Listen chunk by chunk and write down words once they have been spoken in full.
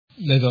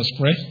Let us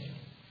pray.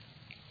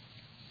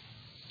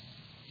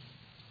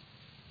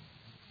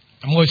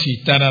 Most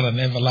eternal and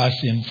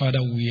everlasting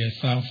Father, we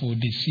are thankful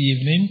this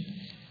evening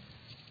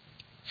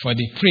for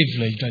the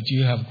privilege that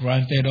you have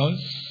granted us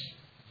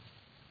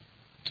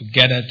to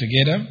gather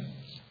together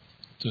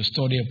to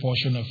study a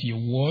portion of your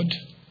word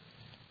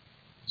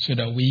so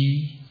that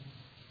we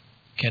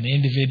can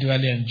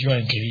individually and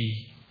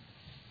jointly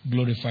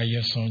glorify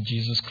your Son,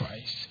 Jesus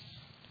Christ.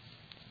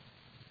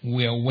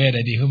 We are aware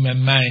that the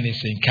human mind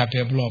is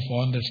incapable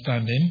of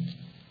understanding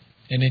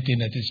anything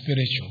that is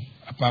spiritual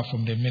apart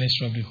from the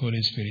ministry of the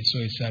Holy Spirit. So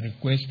it's a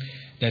request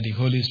that the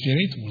Holy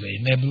Spirit will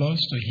enable us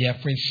to hear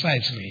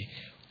precisely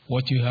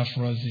what you have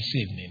for us this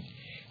evening.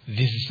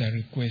 This is a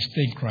request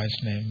in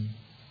Christ's name.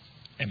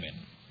 Amen.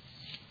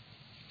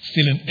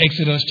 Still in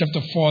Exodus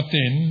chapter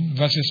 14,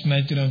 verses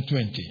 19 and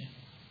 20.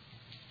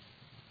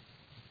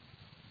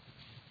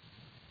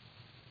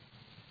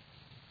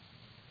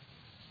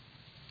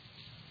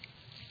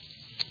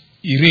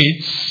 He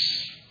reads,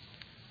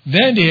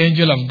 Then the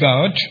angel of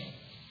God,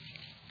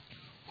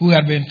 who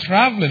had been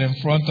traveling in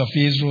front of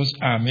Israel's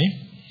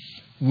army,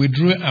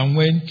 withdrew and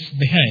went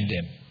behind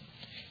them.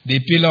 The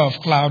pillar of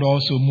cloud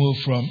also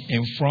moved from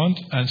in front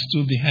and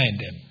stood behind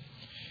them,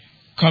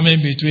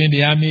 coming between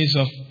the armies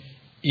of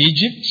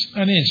Egypt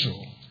and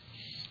Israel.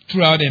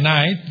 Throughout the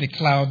night, the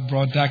cloud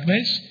brought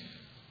darkness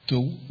to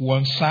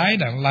one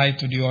side and light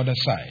to the other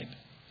side.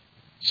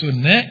 So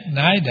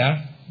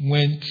neither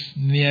went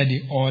near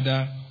the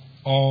other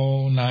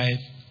all night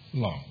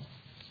long.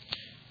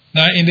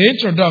 Now, in the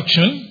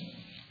introduction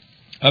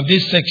of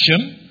this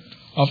section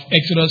of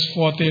Exodus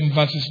 14,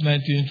 verses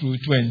 19 through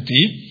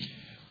 20,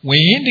 we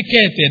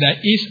indicated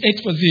that each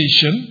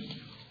exposition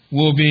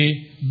will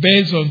be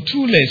based on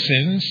two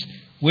lessons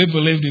we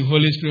believe the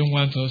Holy Spirit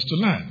wants us to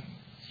learn.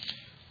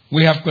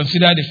 We have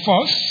considered the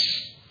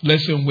first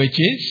lesson, which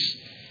is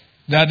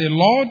that the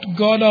Lord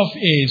God of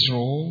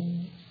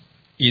Israel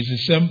is the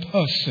same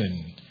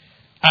person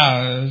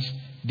as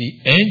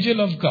the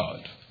angel of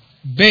God,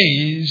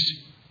 based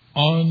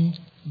on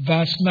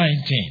verse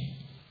 19.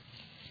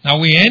 Now,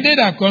 we ended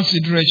our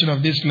consideration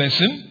of this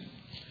lesson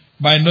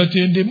by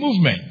noting the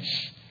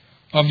movements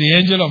of the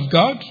angel of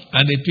God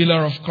and the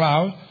pillar of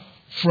cloud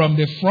from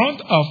the front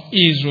of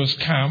Israel's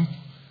camp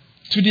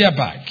to their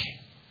back.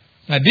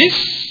 Now,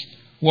 this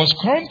was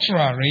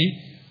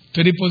contrary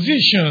to the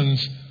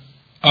positions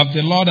of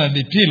the Lord and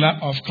the pillar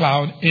of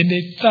cloud in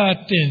the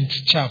 13th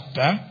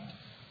chapter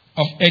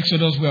of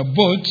Exodus, where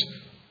both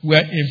were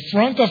in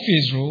front of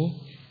Israel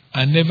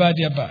and never at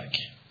their back.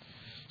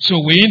 So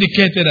we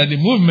indicated that the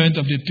movement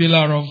of the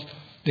pillar of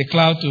the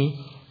cloud to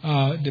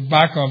the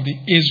back of the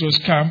Israel's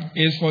camp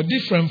is for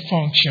different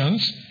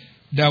functions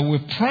that we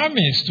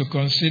promise to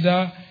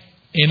consider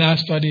in our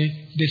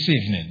study this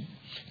evening.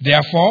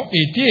 Therefore,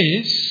 it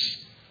is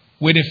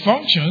with the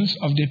functions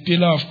of the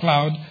pillar of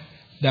cloud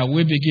that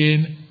we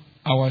begin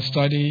our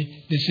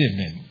study this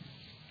evening.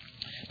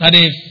 Now,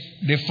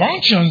 the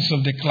functions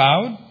of the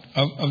cloud,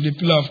 of the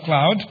pillar of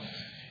cloud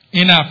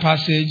in our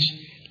passage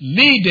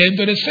lead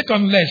into the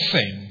second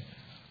lesson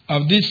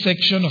of this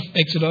section of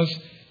Exodus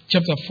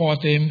chapter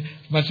 14,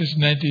 verses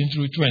 19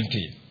 through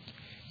 20.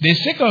 The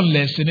second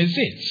lesson is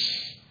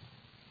this: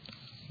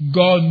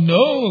 God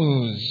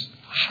knows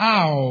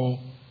how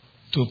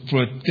to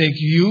protect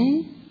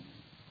you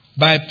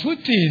by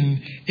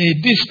putting a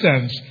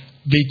distance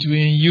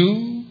between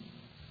you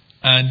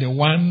and the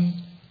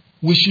one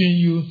wishing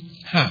you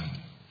harm.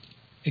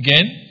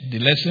 Again, the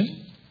lesson: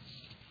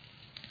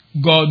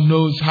 God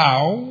knows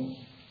how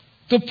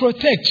to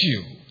protect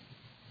you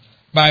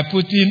by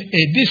putting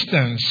a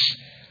distance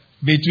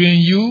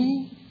between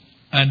you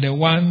and the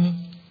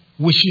one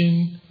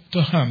wishing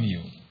to harm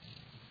you.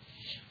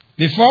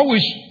 Before we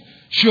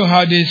show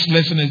how this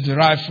lesson is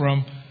derived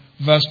from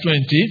verse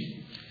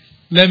 20,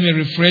 let me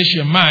refresh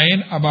your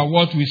mind about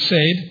what we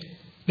said,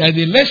 that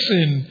the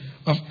lesson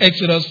of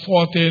Exodus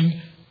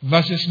 14,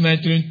 verses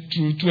 19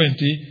 through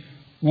 20,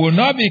 will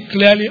not be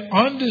clearly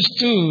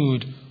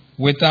understood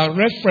without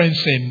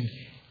referencing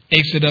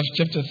Exodus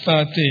chapter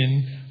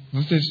 13,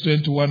 verses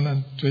 21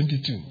 and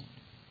 22.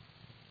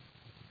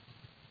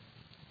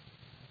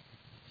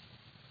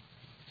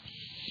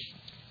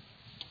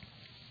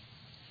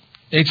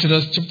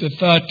 Exodus chapter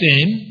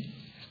 13,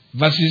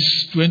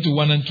 verses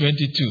 21 and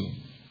 22.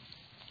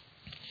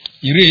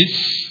 It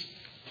reads,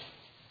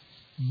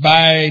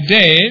 By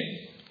day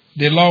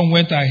the Lord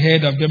went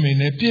ahead of them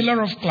in a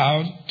pillar of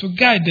cloud to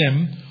guide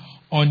them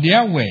on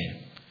their way,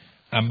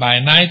 and by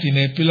night in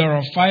a pillar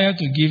of fire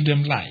to give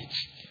them light,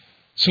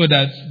 so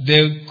that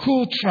they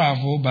could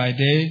travel by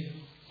day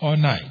or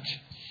night.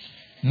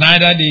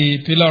 Neither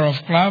the pillar of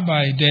cloud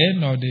by day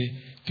nor the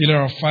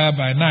pillar of fire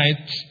by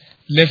night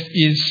left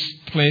its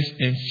place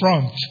in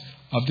front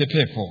of the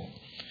people.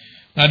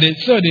 Now,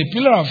 the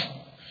pillar of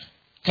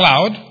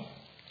cloud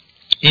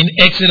in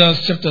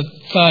Exodus chapter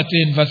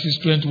 13, verses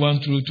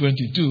 21 through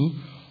 22,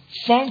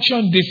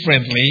 functioned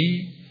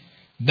differently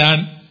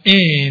than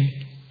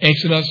in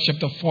Exodus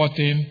chapter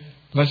 14,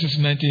 verses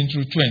 19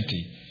 through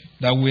 20,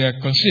 that we are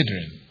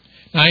considering.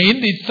 Now,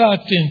 in the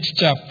 13th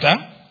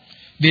chapter,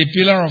 the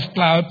pillar of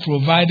cloud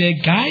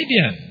provided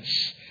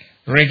guidance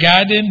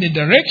regarding the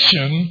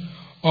direction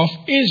of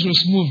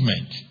Israel's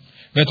movement,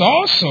 but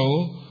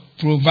also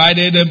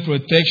provided them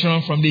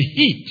protection from the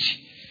heat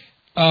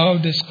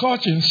of the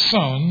scorching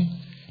sun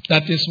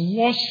that is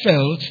what's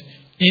felt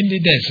in the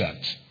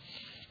desert.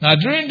 Now,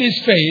 during this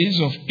phase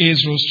of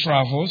Israel's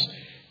travels,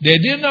 they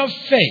did not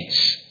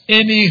face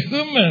any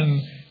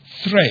human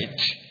threat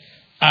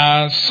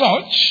as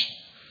such,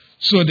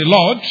 so the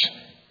Lord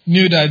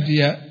knew that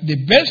the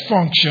best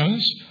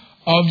functions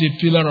of the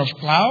pillar of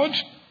cloud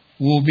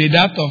will be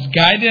that of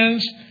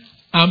guidance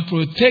and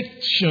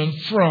protection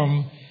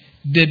from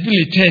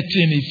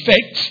debilitating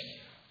effects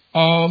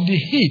of the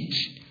heat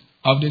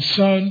of the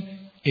sun,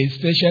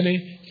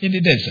 especially in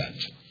the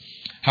desert.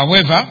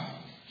 However,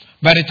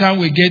 by the time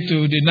we get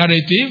to the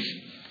narrative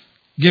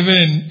given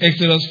in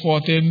Exodus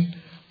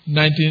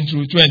 14:19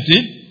 through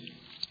 20,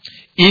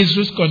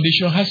 Israel's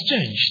condition has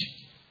changed.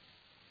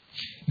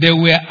 They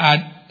were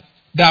at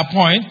that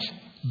point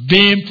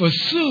being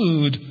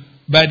pursued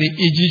by the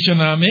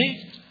Egyptian army,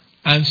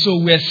 and so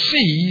were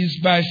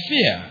seized by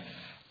fear,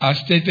 as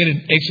stated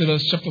in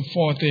Exodus chapter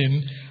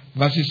 14,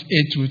 verses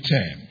 8 through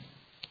 10.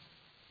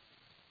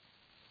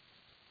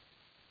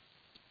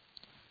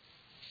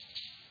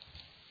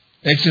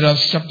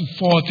 Exodus chapter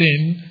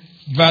 14,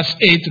 verse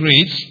 8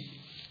 reads,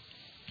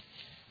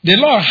 "The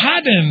Lord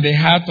hardened the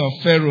heart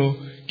of Pharaoh,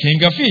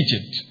 king of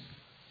Egypt,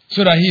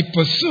 so that he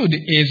pursued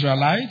the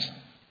Israelites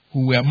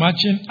who were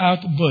marching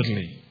out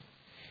boldly.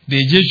 The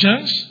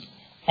Egyptians,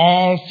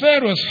 all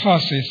Pharaoh's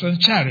horses and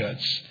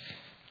chariots,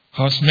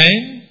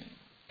 horsemen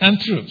and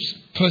troops,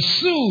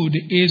 pursued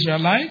the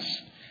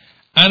Israelites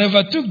and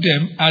overtook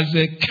them as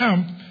they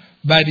camped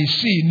by the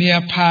sea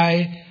near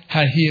Pi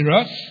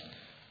Hahiroth,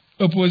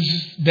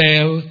 opposite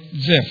Baal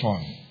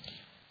Zephon.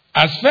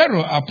 As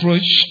Pharaoh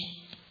approached,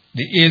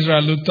 the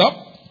Israelites looked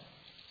up,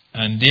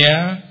 and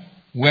there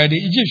were the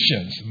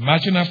Egyptians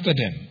marching after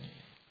them.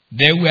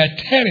 They were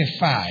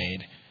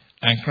terrified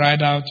and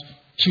cried out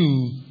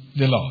to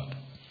the Lord."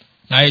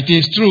 Now it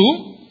is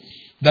true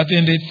that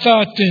in the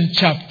 13th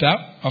chapter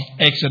of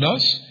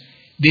Exodus,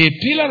 the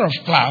pillar of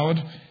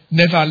cloud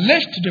never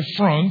left the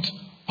front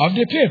of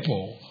the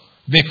people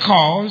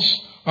because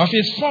of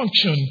its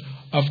function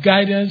of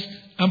guidance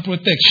and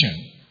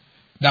protection.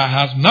 That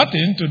has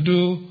nothing to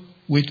do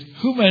with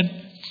human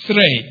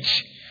threat,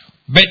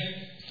 but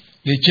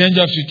the change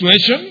of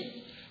situation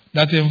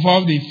that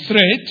involved the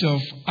threat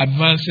of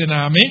advancing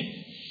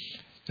army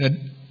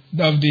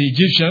of the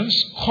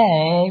Egyptians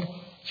called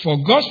for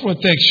God's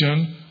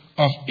protection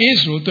of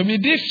Israel to be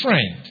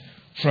different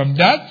from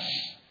that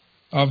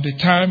of the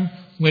time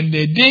when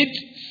they did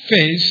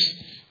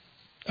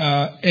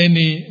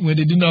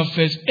not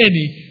face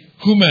any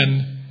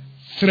human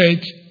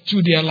threat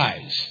to their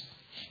lives.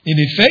 In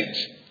effect,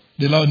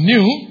 the Lord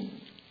knew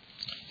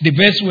the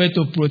best way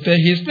to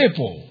protect his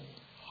people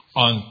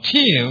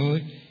until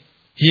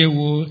he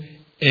will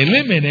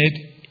eliminate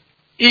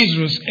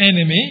Israel's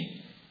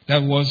enemy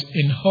that was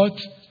in hot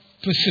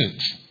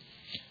pursuit.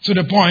 So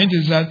the point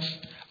is that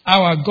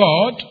our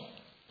God,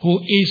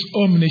 who is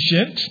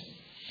omniscient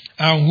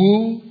and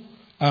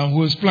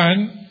whose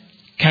plan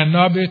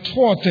cannot be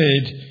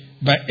thwarted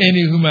by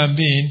any human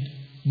being,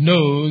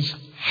 knows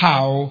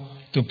how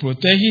to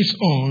protect his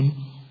own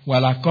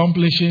while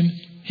accomplishing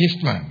his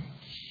plan.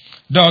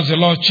 Does the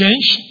Lord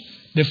change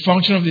the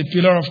function of the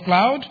pillar of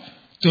cloud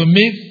to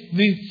meet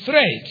the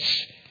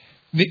threats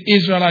the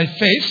Israelites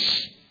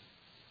face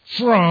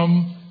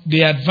from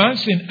the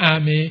advancing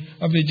army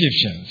of the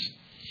Egyptians?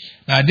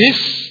 Now this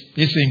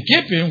is in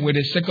keeping with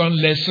the second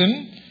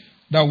lesson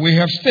that we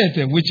have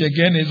stated, which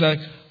again is that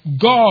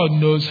God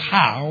knows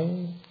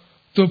how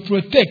to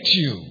protect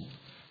you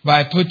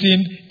by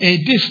putting a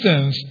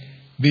distance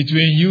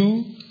between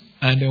you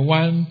and the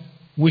one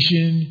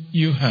wishing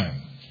you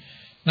harm.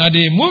 Now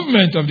the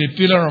movement of the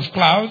pillar of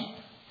cloud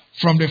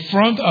from the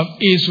front of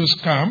Israel's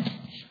camp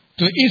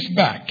to its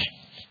back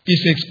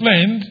is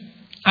explained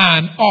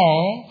and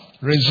all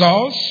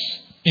results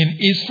in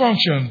its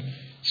function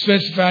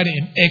specified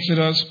in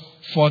Exodus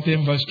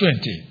 14 verse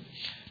 20.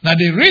 Now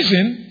the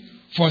reason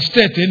for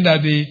stating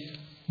that the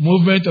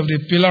movement of the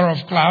pillar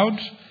of cloud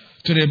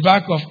to the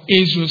back of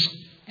Israel's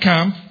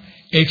camp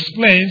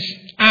explains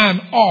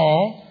and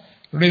all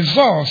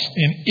results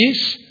in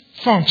its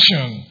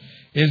function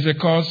is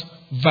because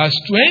verse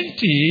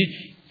 20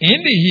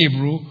 in the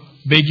Hebrew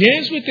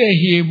begins with a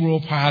Hebrew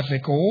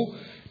particle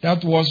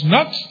that was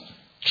not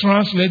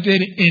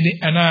translated in the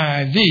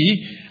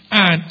NIV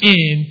and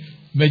in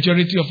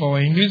majority of our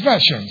English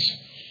versions.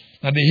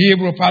 Now the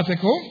Hebrew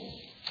particle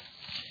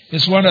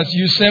is one that's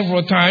used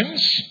several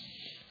times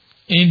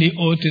in the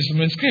Old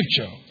Testament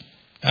scripture,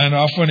 and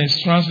often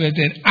it's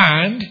translated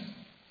and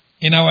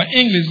in our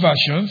English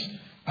versions,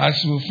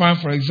 as we find,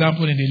 for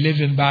example, in the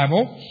Living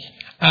Bible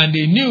and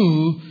the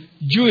New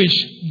Jewish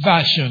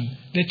Version,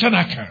 the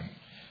Tanakh.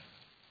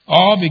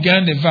 All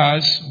began the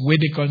verse with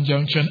the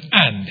conjunction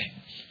and.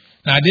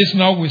 Now this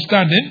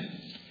notwithstanding,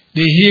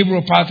 the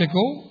Hebrew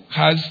particle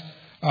has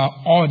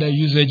other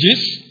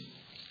usages,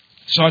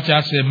 such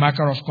as a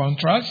marker of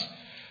contrast,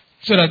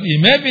 so that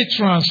it may be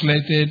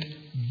translated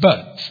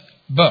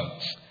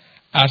but,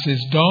 as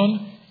is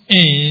done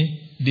in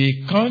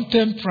the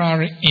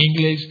contemporary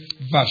English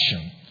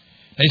version.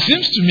 It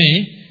seems to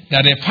me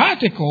that a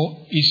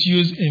particle is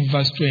used in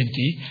verse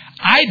 20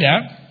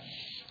 either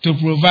to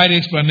provide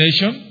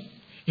explanation,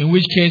 in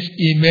which case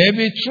it may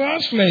be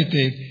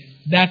translated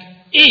that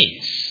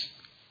is,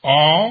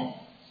 or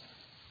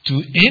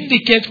to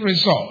indicate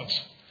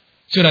results,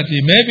 so that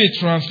it may be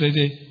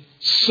translated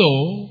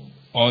so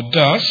or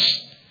thus,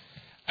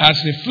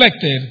 as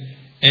reflected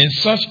in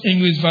such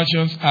English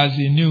versions as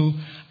the New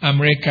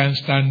American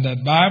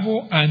Standard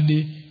Bible and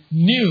the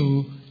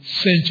New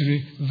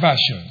Century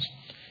versions.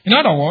 In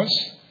other words,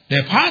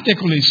 the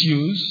particle is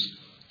used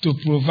to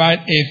provide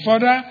a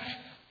further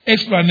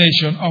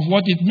explanation of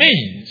what it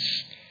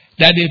means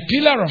that a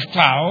pillar of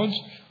cloud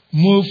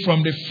moved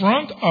from the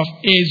front of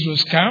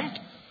Israel's camp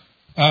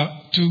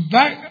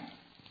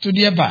to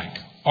their back,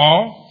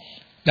 or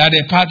that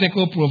a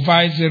particle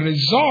provides the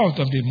result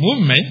of the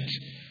movement,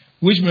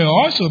 which may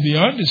also be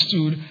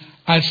understood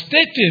as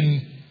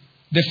stating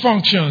the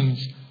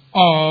functions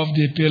of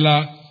the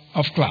pillar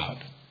of cloud.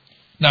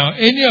 Now,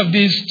 any of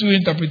these two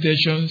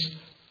interpretations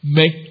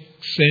make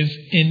sense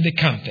in the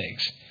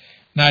context.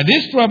 Now,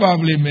 this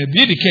probably may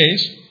be the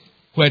case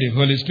where the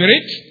Holy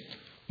Spirit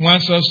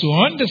wants us to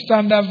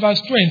understand that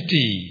verse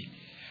 20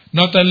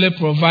 not only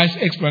provides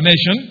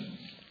explanation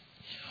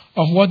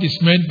of what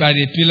is meant by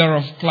the pillar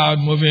of cloud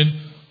moving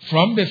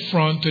from the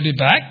front to the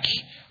back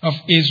of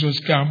Israel's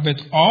camp,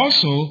 but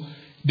also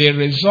the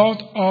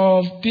result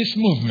of this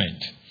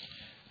movement.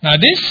 Now,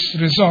 this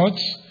result,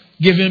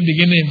 given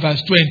beginning in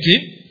verse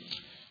 20,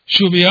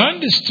 should be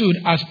understood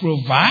as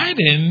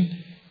providing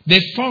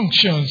the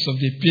functions of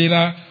the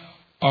pillar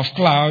of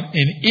cloud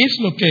in its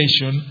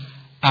location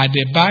at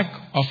the back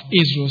of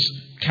Israel's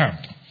camp.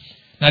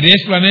 Now, the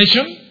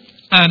explanation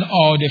and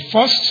or the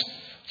first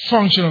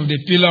function of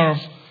the pillar of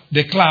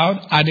the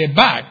cloud at the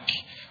back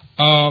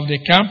of the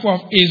camp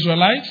of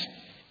Israelites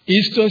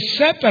is to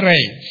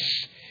separate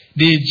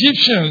the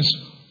Egyptians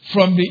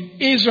from the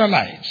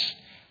Israelites,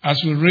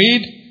 as we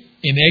read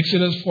in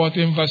Exodus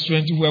 14 verse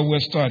 20 where we're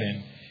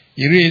studying.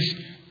 It is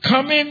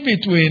coming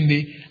between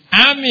the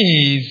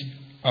armies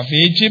of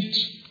Egypt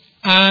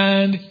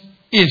and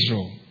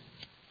Israel.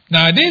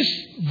 Now, this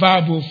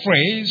verbal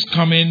phrase,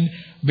 coming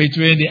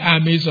between the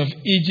armies of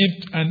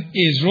Egypt and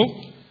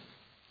Israel,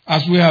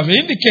 as we have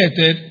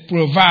indicated,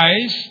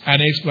 provides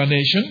an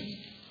explanation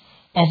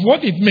of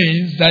what it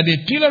means that the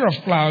pillar of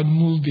cloud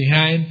moved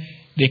behind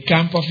the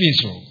camp of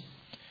Israel.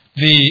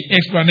 The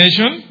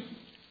explanation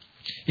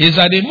is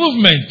that the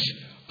movement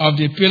of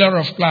the pillar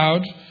of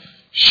cloud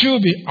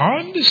should be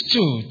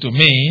understood to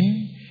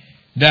mean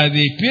that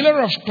the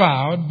pillar of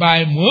cloud,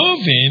 by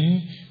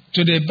moving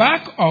to the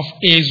back of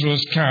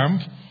Israel's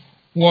camp,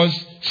 was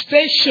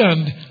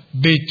stationed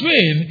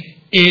between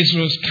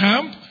Israel's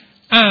camp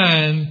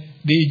and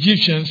the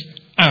Egyptians'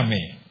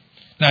 army.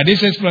 Now,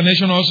 this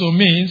explanation also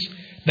means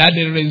that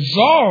the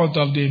result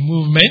of the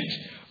movement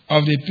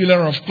of the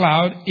pillar of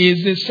cloud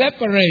is the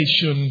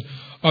separation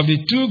of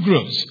the two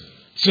groups,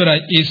 so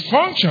that its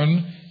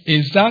function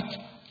is that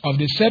of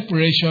the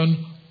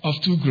separation of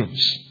two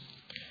groups.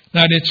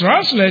 Now, the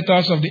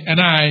translators of the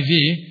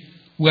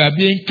NIV were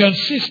being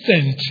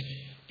consistent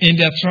in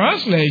their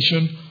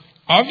translation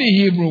of the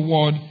Hebrew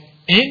word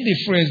in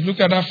the phrase, look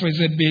at that phrase,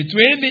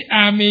 between the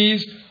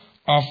armies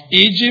of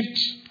Egypt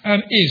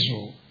and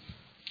Israel.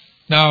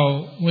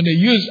 Now, when they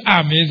use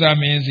armies, that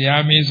means the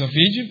armies of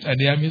Egypt and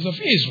the armies of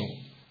Israel.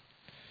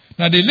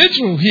 Now, the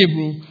literal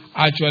Hebrew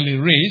actually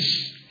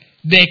reads,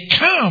 the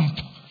camp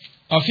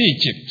of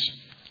Egypt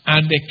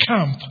and the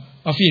camp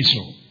of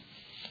Israel.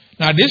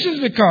 Now, this is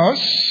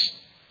because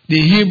the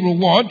Hebrew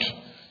word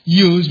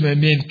used may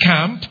mean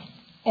camp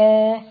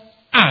or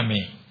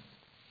army.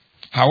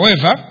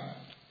 However,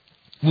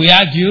 we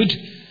argued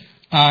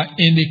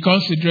in the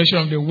consideration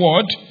of the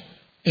word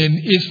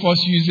in its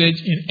first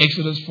usage in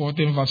Exodus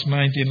 14 verse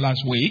 19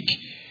 last week,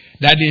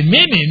 that the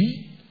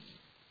meaning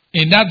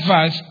in that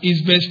verse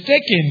is best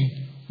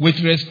taken with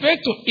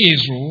respect to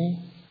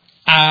Israel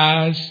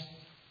as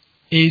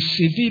a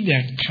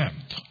civilian camp.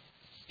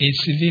 A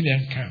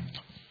civilian camp.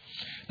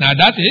 Now,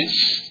 that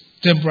is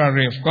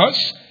temporary, of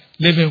course,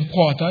 living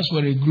quarters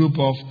where a group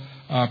of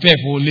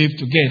people live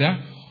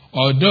together,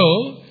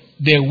 although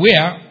they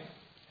were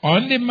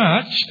on the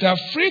march that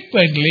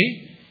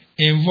frequently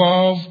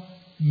involve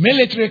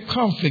military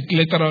conflict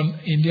later on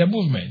in their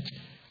movement.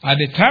 At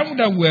the time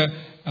that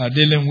we're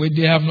dealing with,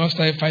 they have not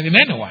started fighting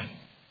anyone.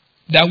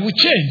 That will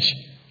change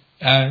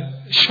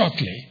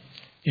shortly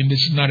in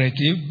this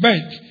narrative,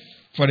 but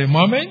for the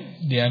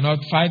moment, they are not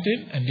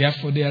fighting, and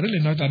therefore they are really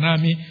not an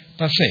army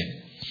per se.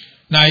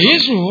 Now,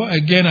 Israel,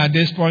 again, at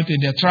this point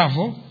in their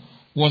travel,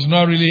 was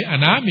not really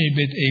an army,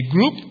 but a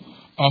group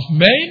of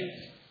men,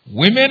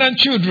 women, and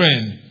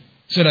children,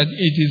 so that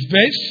it is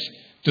best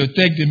to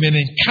take the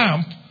meaning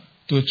camp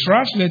to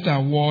translate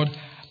our word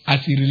as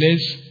it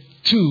relates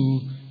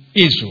to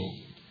Israel.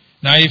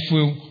 Now, if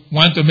we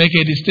want to make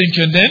a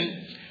distinction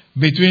then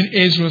between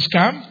Israel's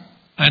camp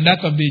and that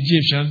of the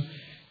Egyptians,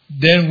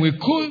 then we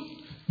could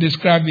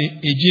describe the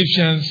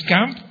Egyptians'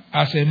 camp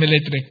as a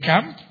military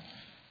camp,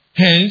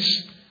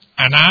 hence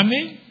an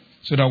army,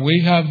 so that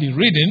we have the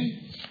reading,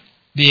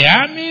 the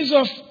armies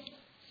of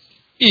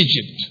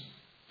Egypt,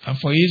 and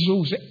for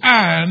Israel we say,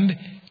 and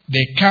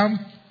the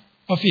camp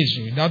of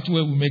Israel. That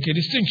way we make a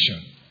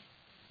distinction.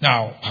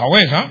 Now,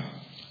 however,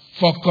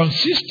 for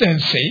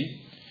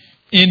consistency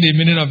in the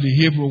meaning of the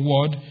Hebrew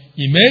word,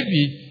 it may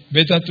be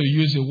better to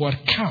use the word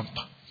camp,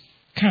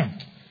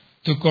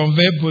 to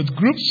convey both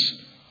groups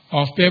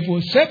of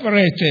people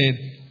separated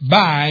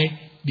by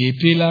the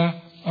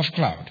pillar of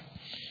cloud.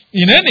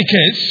 In any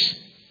case,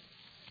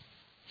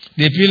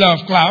 the pillar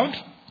of cloud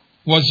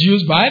was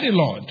used by the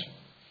Lord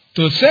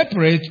to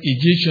separate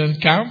Egyptian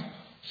camp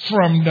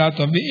from that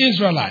of the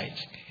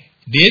Israelites.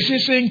 This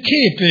is in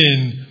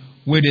keeping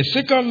with the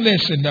second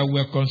lesson that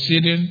we're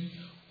considering,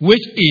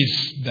 which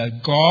is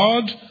that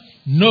God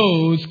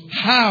knows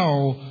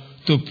how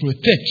to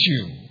protect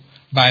you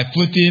by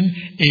putting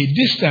a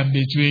distance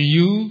between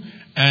you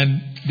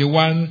and the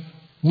one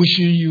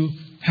wishing you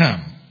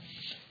harm.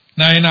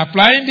 Now, in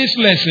applying this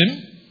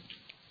lesson,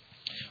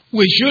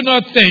 we should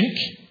not think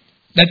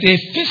that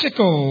a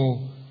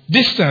physical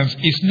distance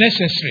is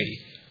necessary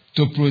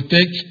to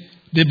protect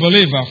the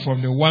believer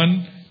from the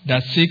one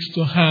that seeks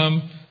to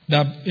harm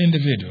that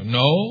individual.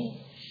 No,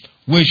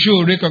 we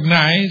should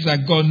recognize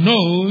that God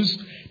knows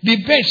the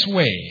best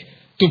way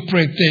to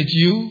protect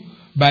you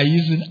by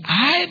using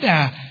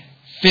either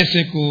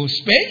physical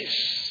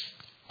space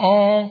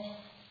or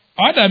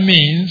other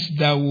means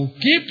that will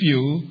keep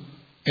you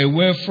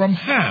away from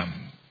harm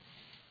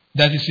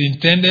that is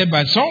intended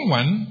by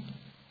someone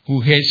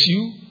who hates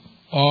you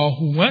or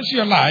who wants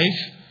your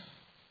life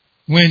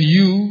when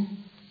you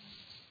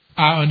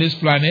are on this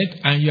planet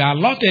and your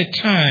allotted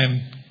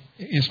time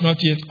is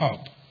not yet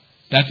up.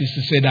 That is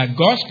to say that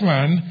God's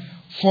plan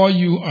for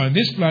you on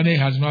this planet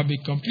has not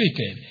been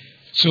completed.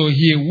 So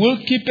He will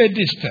keep a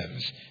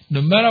distance.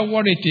 No matter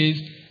what it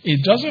is,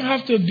 it doesn't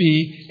have to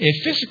be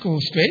a physical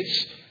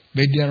space,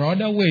 but there are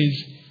other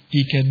ways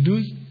He can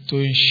do to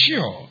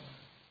ensure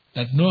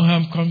that no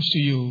harm comes to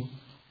you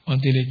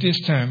until it is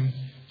time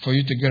for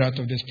you to get out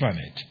of this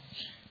planet.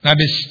 Now,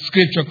 the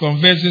scripture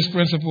conveys this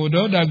principle,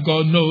 though, that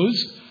God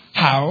knows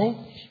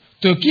how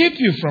to keep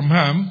you from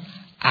harm,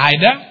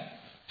 either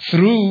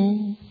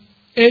through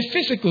a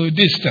physical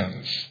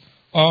distance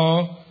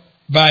or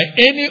by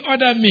any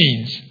other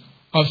means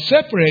of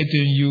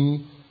separating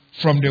you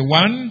from the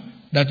one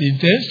that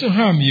intends to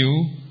harm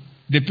you,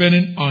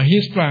 depending on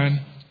His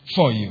plan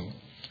for you.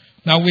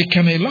 Now, we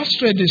can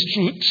illustrate this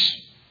truth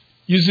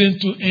using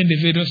two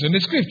individuals in the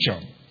scripture.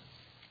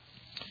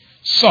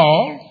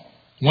 Saul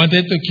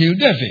wanted to kill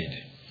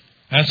David,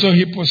 and so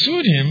he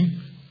pursued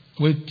him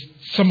with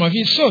some of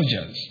his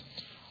soldiers.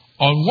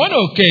 On one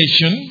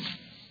occasion,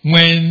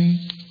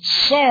 when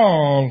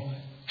Saul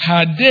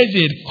had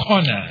David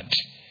cornered,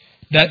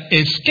 that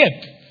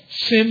escape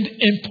seemed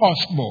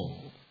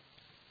impossible,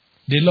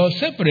 the Lord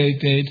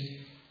separated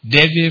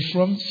David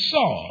from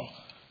Saul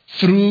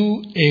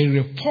through a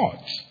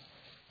report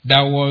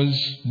that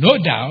was no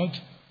doubt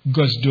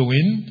God's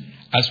doing,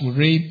 as we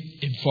read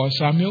in 1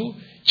 Samuel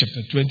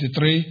chapter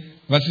 23,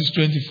 verses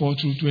 24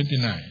 through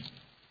 29.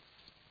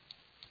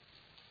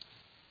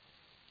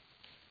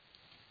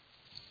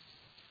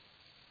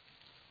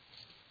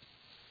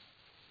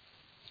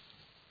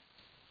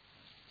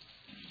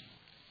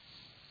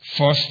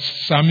 First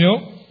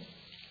Samuel,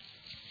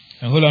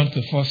 and hold on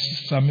to 1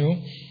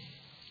 Samuel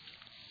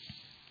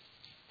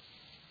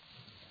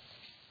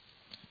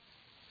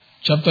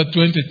chapter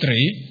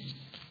 23,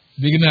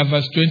 beginning at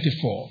verse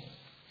 24.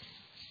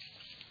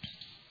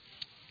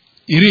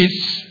 It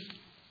reads,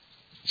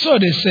 "So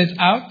they set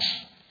out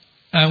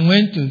and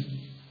went to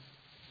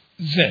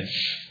Zeph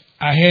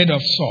ahead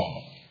of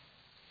Saul.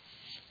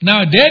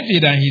 Now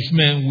David and his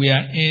men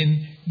were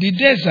in the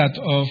desert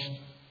of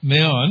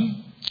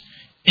Maon,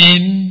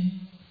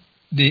 in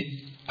the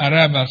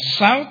Arabah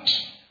south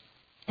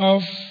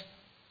of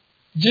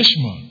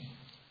Jeshimon.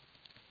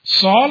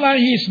 Saul and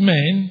his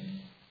men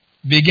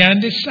began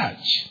the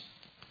search,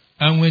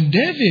 and when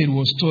David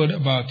was told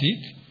about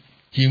it,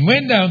 he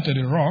went down to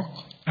the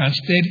rock and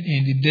stayed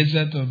in the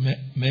desert of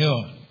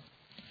Maon.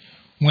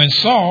 When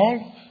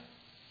Saul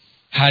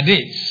had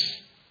this,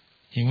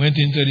 he went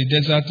into the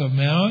desert of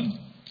Maon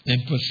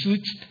in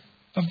pursuit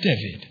of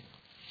David.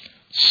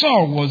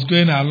 Saul was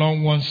going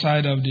along one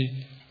side of the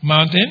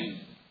mountain,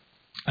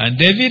 and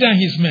David and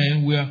his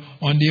men were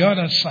on the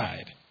other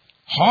side,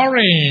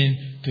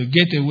 hurrying to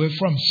get away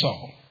from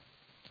Saul.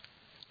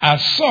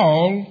 As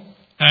Saul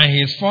and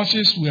his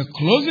forces were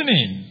closing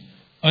in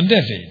on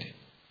David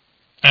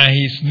and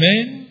his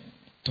men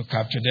to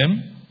capture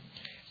them,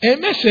 a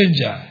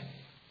messenger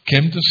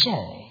came to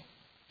Saul,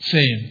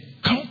 saying,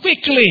 'Come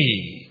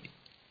quickly,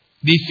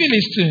 the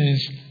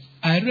Philistines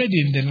are already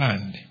in the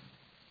land.'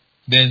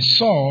 Then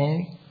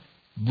Saul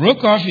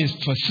broke off his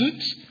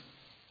pursuit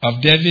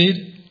of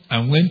David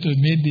and went to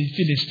meet the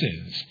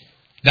Philistines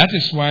That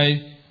is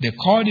why they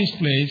call this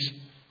place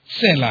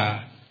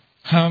Selah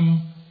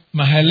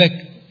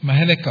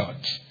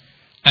Mahelekot.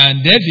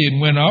 And David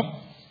went up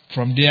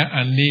from there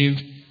and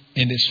lived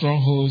in the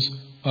strongholds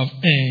of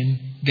En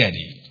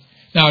Gedi.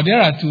 Now,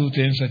 there are two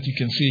things that you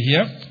can see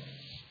here.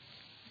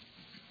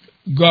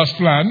 God's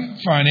plan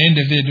for an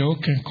individual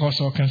can cause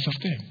all kinds of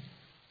things.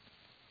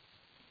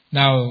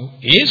 Now,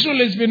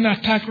 Israel is being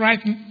attacked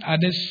right at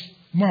this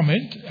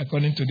moment,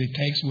 according to the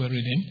text we're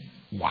reading.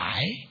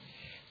 Why?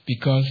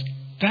 Because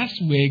that's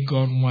where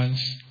God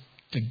wants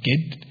to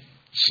get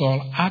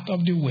Saul out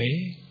of the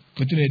way,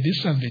 putting a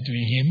distance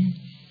between him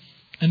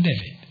and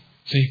David,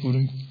 so he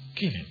couldn't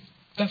kill him.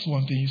 That's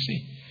one thing you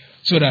see.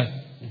 So that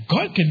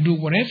God can do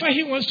whatever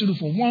he wants to do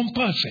for one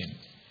person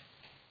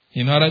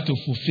in order to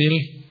fulfill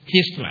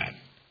his plan.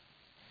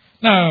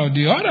 Now,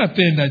 the other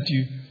thing that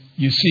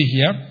you see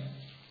here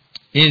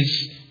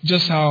is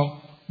just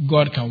how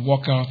God can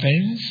work out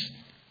things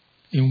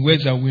in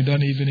ways that we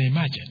don't even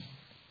imagine.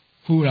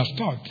 Who would have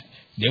thought?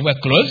 They were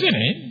closing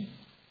in.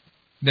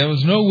 There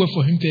was no way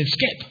for him to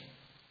escape.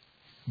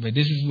 But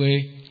this is where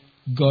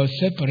God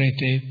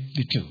separated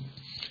the two.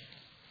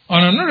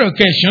 On another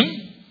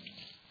occasion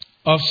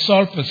of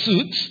Saul's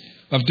pursuit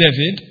of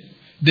David,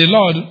 the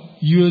Lord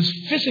used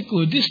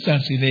physical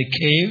distance in a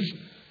cave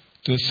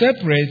to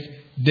separate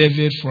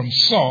David from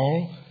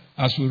Saul,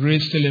 as we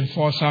read still in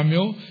 1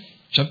 Samuel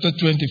chapter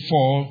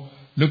 24,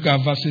 look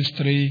at verses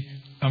 3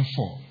 and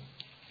 4.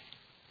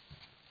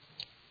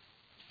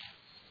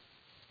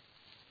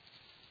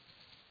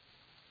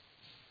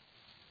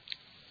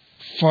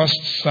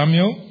 First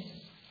Samuel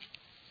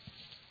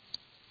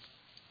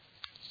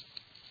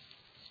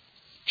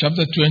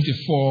chapter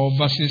 24,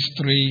 verses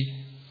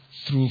 3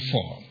 through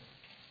 4.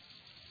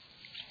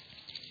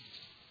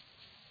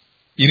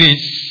 It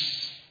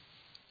is,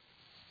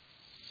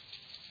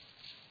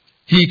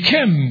 he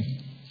came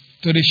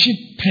to the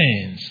sheep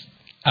pens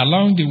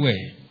along the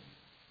way.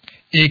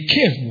 A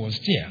cave was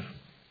there,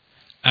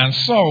 and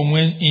Saul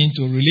went in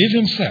to relieve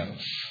himself.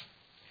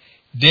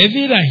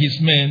 David and his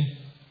men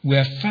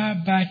were far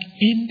back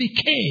in the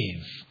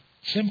cave,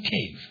 same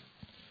cave.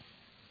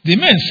 The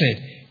men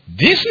said,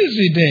 "This is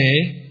the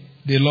day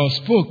the Lord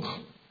spoke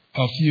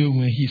of you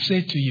when he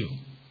said to you,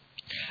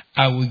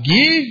 I will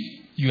give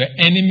your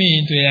enemy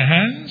into your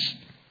hands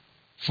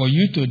for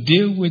you to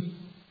deal with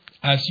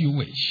as you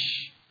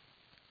wish."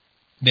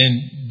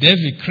 Then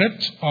David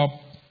crept up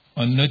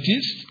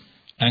unnoticed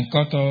and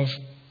cut off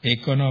a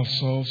corner of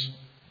Saul's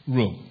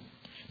robe.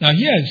 Now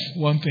here's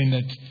one thing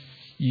that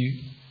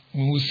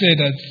when we say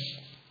that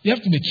you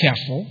have to be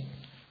careful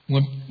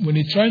when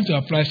you're trying to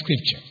apply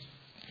scripture.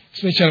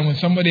 Especially when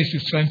somebody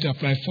is trying to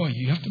apply for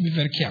you. You have to be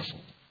very careful.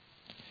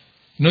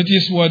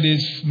 Notice what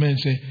these men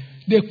say.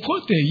 They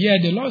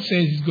quoted, the Lord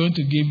says he's going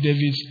to give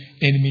David's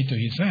enemy to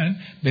his hand,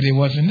 but it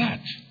wasn't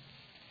that.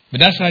 But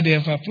that's how they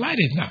have applied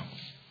it now.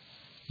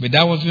 But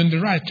that wasn't the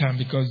right time,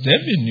 because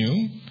David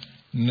knew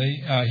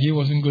he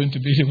wasn't going to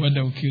be the one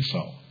that would kill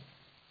Saul.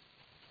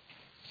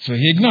 So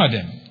he ignored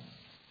them.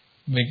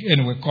 But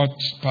anyway, cut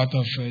part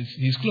of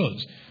his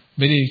clothes.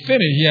 But the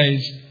theory here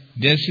is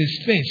there's a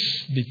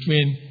space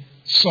between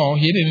Saul.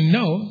 He didn't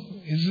know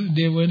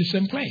they were in the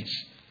same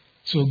place.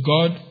 So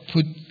God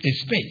put a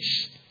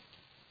space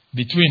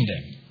between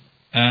them.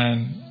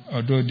 And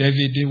although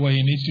David did what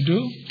he needed to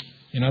do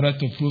in order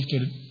to prove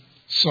to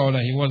Saul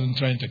that he wasn't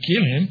trying to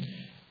kill him,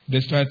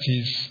 despite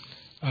his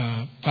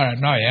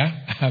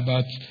paranoia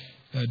about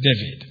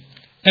David.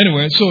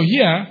 Anyway, so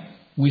here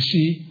we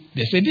see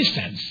there's a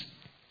distance.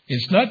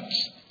 It's not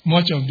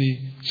much of the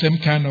same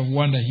kind of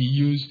one that he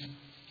used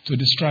to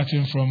distract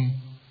him from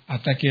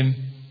attacking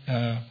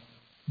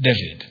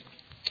David.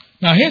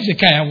 Now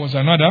Hezekiah was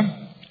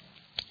another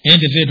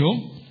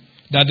individual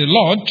that the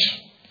Lord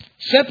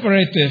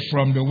separated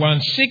from the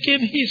one seeking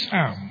his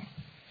harm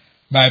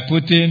by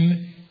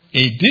putting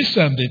a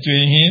distance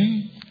between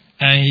him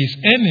and his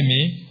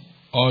enemy,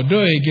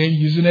 although again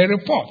using a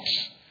report.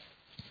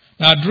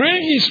 Now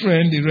during his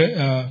reign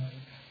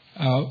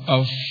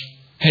of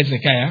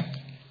Hezekiah,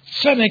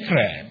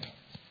 Sennacherib,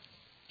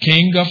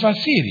 king of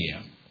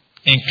Assyria,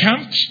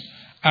 encamped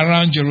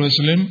around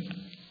Jerusalem,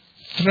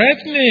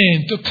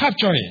 threatening to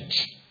capture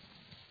it.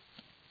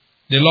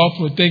 The Lord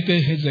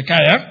protected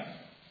Hezekiah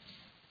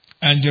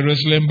and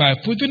Jerusalem by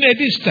putting a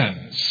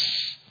distance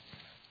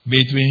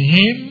between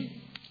him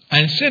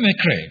and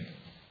Sennacherib,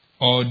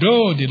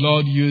 although the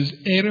Lord used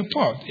a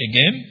report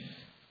again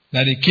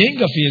that the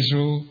king of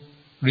Israel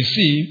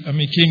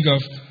king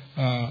of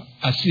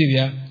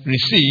Assyria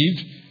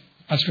received,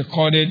 as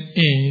recorded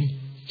in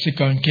 2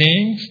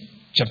 Kings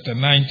chapter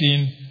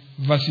 19,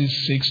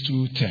 verses 6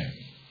 to 10.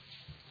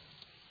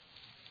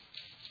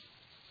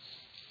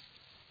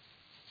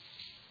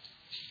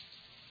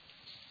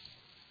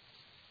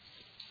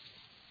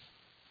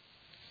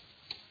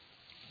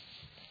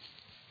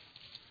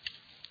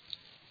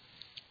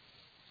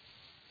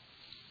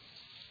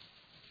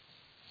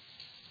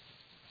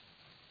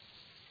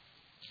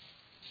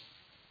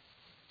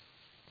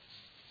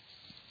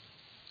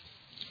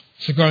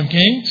 Second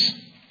Kings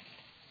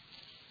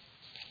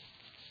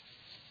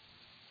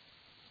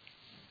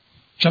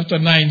chapter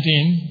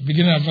 19,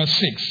 beginning at verse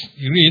 6.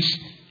 It reads,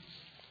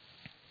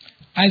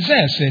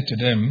 Isaiah said to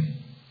them,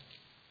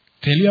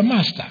 tell your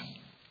master.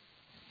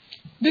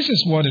 This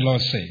is what the Lord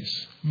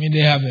says. I mean,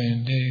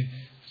 they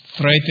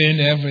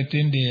threatened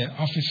everything. The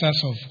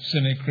officers of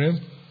Sennacherib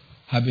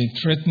have been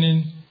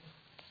threatening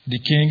the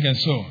king and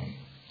so on.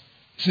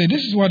 So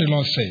this is what the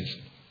Lord says.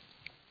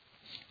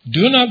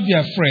 Do not be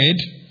afraid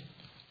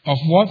of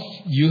what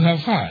you have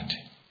heard.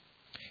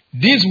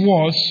 These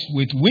words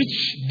with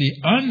which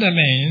the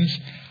underlings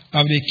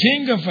of the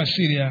king of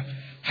Assyria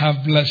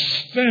have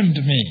blasphemed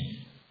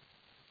me.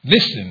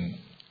 Listen,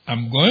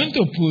 I'm going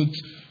to put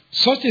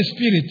such a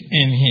spirit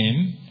in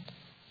him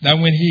that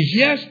when he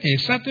hears a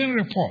certain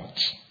report,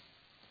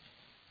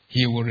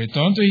 he will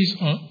return to his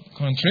own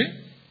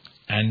country,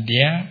 and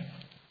there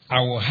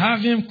I will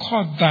have him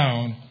cut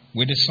down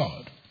with the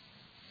sword.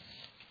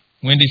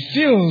 When the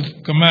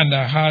field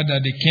commander heard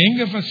that the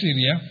king of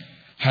Assyria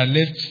had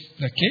left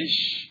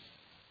Lachish,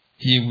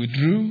 he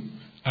withdrew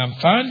and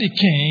found the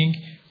king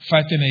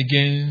fighting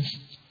against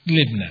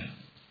Libnah.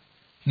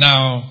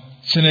 Now,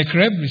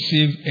 Sennacherib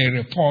received a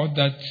report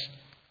that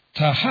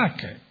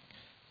Tirhakah,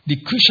 the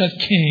Cushite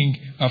king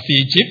of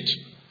Egypt,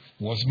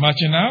 was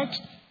marching out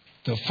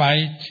to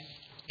fight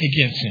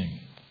against him.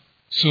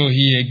 So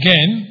he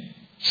again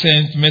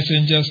sent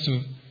messengers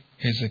to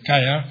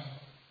Hezekiah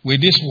with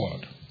this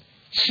word.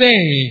 Say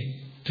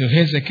to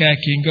Hezekiah,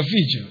 king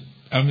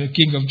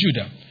of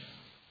Judah,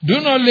 do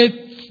not let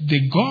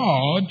the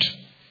God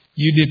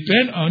you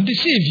depend on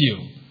deceive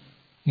you,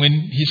 when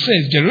he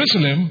says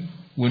Jerusalem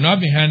will not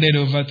be handed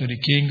over to the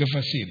king of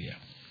Assyria.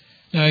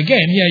 Now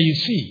again, here you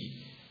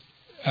see,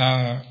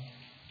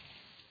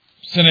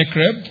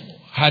 Sennacherib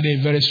had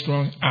a very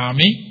strong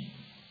army.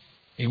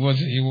 He was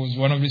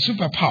one of the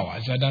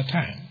superpowers at that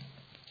time.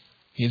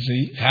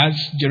 He has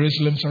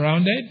Jerusalem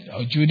surrounded,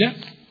 or Judah,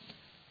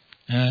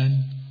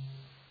 and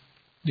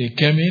they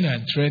came in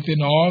and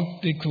threatened all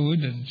they could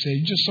and said,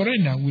 just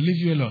surrender, we'll leave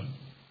you alone.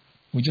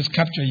 We'll just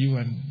capture you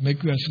and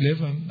make you a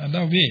slave, and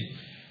that'll be it.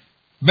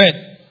 But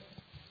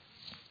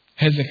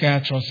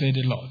Hezekiah trusted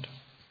the Lord.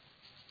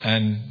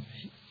 And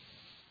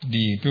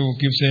the people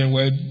keep saying,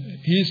 well,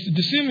 he's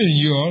deceiving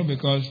you all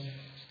because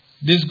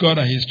this God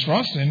that he's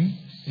trusting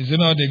is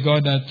not the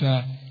God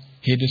that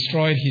he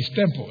destroyed his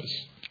temples,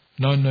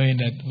 not knowing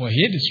that what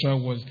he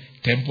destroyed was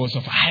temples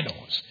of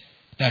idols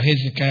that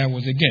Hezekiah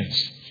was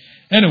against.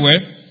 Anyway,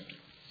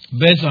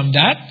 based on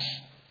that,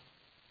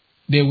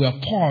 they were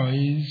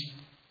poised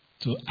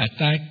to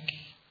attack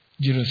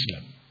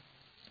Jerusalem.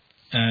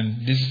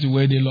 And this is the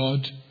way the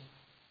Lord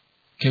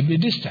kept the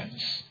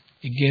distance,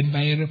 again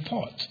by a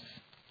report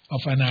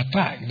of an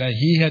attack that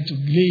he had to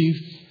leave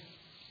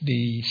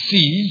the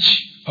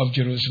siege of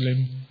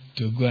Jerusalem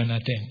to go and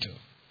attend to.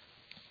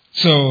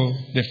 So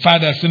the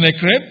father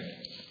Sennacherib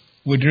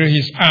withdrew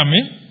his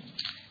army,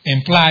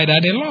 implied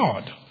that the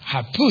Lord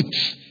had put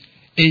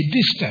a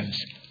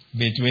distance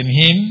between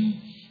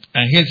him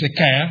and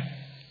Hezekiah,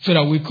 so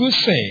that we could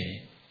say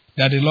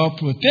that the Lord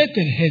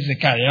protected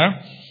Hezekiah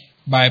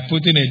by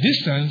putting a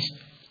distance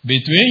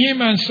between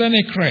him and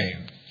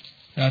Sennacherib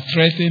that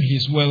threatened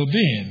his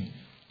well-being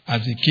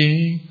as the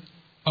king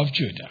of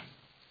Judah.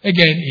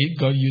 Again,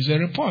 God used a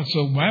report.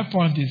 So my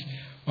point is,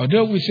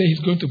 although we say he's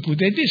going to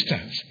put a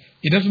distance,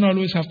 it doesn't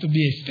always have to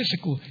be a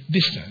physical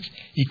distance.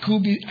 It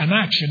could be an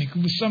action. It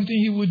could be something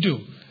he would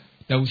do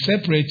that will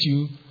separate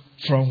you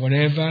from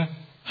whatever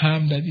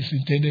harm that is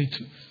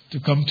intended to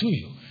come to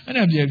you.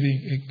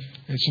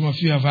 And some of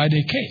you have had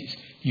a case.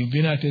 You've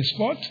been at a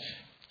spot,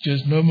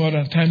 just no more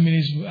than 10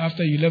 minutes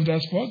after you left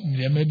that spot,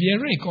 there may be a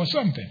wreck or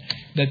something.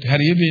 That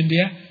had you been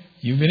there,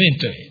 you've been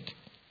into it.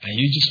 And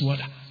you just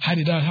wonder, how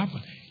did that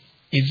happen?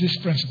 It's this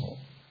principle.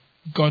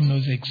 God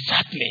knows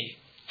exactly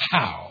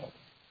how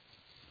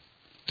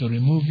to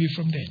remove you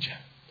from danger.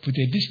 Put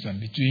a distance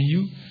between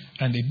you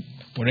and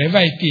whatever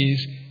it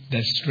is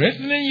that's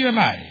threatening your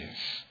life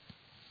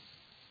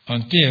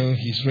until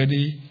he's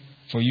ready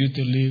for you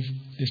to leave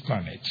this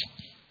planet.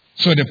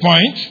 So the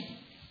point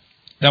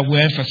that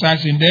we're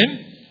emphasizing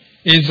then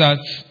is that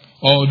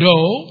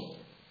although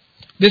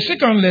the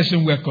second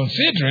lesson we're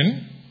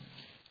considering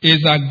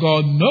is that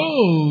God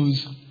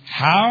knows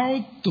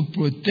how to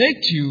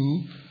protect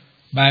you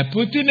by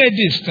putting a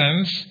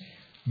distance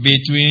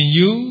between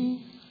you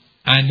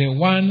and the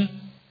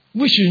one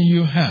wishing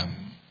you harm,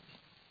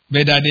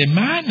 but that the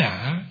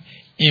manner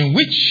in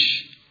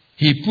which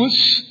he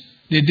puts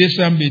the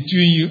distance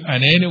between you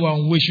and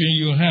anyone wishing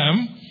you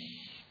harm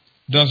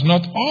does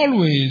not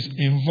always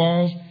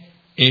involve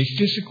a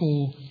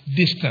physical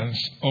distance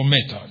or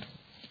method.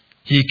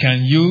 He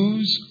can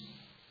use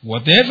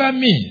whatever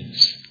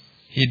means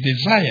he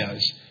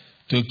desires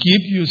to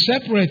keep you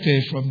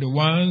separated from the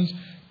ones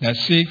that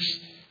seeks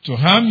to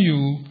harm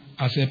you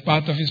as a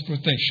part of his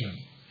protection.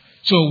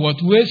 So what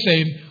we're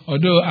saying,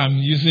 although I'm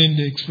using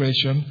the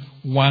expression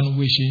one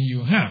wishing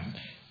you harm,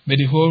 but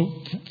the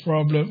whole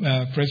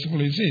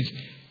principle is this: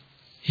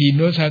 he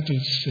knows how to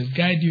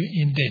safeguard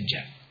you in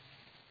danger.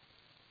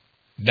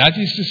 That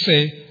is to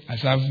say,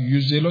 as I've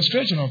used the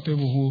illustration of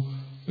people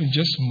who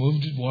just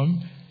moved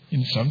one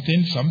in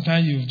something.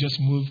 Sometimes you've just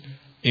moved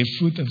a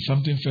foot and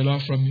something fell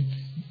off from you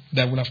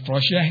that would have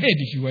crushed your head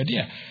if you were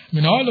there. I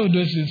mean, all of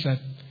those things are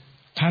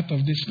part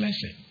of this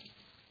lesson.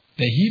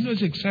 That He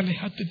knows exactly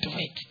how to do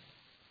it.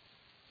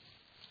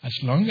 As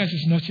long as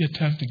it's not your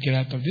time to get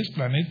out of this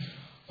planet,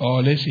 or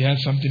unless He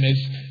has something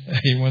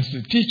else He wants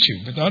to teach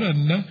you. But other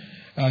than that,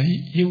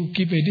 he will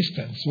keep a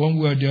distance, one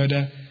way or the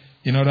other,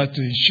 in order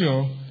to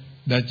ensure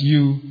that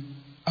you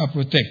are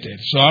protected.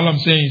 So all I'm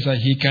saying is that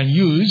He can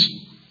use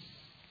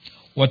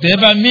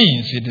whatever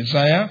means He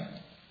desires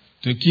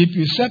to keep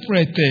you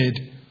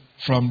separated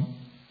from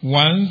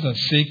ones that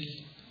seek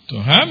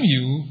to harm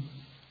you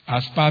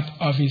as part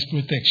of His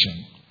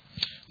protection.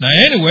 Now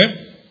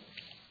anyway,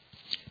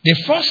 the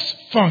first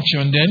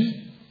function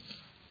then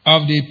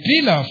of the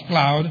pillar of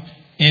cloud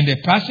in the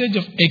passage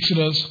of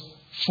Exodus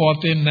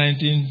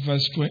 14:19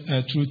 verse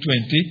through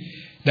 20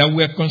 that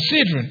we're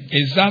considering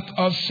is that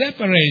of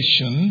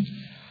separation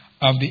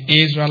of the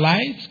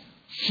Israelites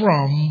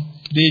from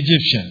the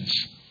Egyptians.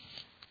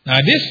 Now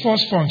this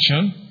first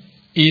function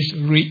is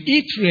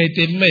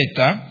reiterated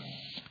later,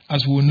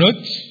 as we'll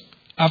note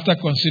after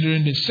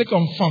considering the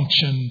second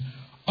function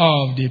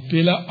of the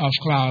pillar of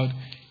cloud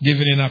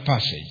given in our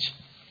passage.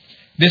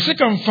 The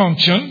second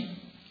function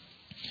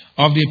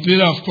of the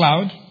pillar of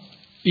cloud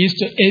is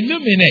to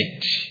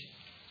illuminate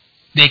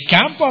the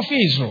camp of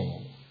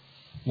Israel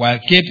while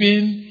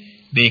keeping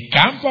the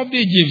camp of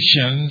the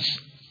Egyptians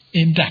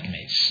in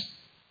darkness.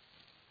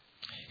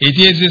 It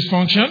is this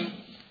function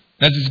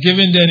that is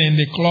given then in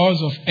the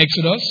clause of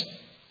Exodus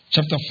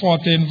chapter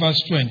 14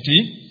 verse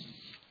 20,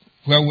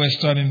 where we're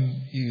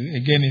starting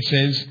again. It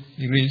says,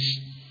 it reads,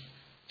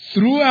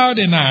 "Throughout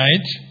the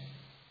night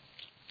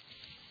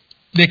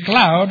the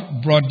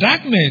cloud brought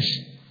darkness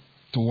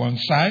to one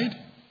side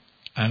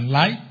and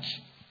light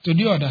to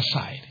the other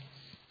side."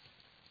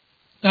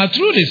 Now,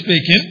 truly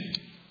speaking,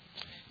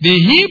 the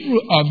Hebrew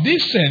of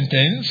this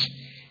sentence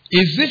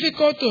is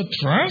difficult to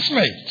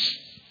translate,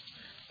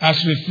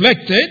 as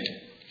reflected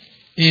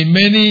in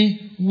many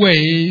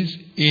ways.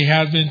 It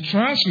has been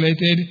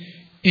translated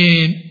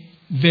in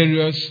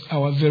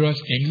our various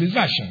English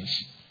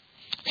versions.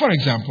 For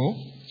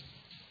example,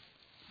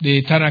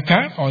 the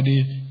Tanakh, or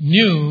the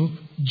New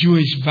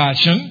Jewish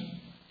Version,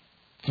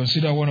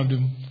 considered one of the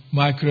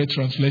more accurate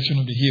translations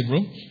of the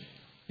Hebrew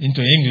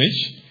into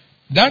English,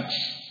 that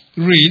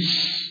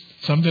reads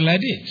something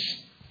like this: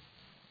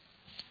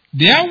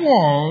 "There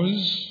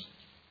was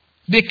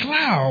the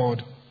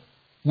cloud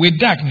with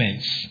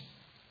darkness,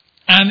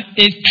 and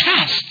it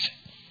cast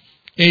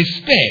a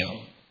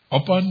spell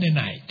upon the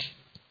night."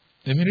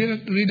 Let me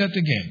read that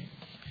again.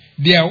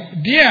 There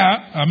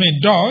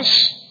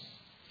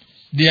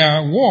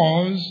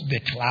was the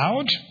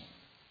cloud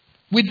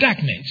with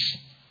darkness,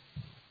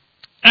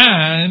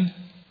 and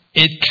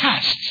it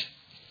cast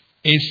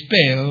a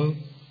spell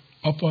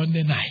upon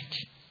the night.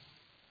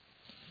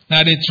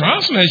 Now, the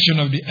translation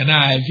of the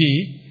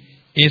NIV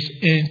is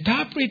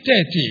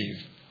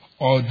interpretative,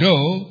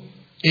 although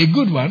a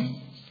good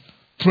one,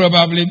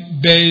 probably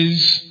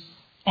based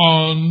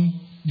on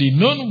the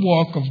known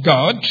work of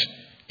God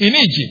in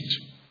Egypt,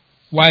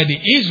 while the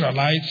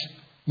Israelites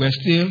were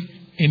still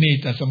in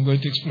it, as I'm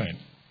going to explain.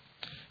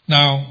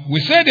 Now,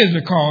 we say this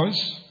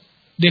because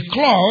the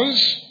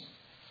clause,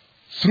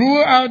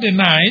 "Throughout the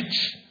night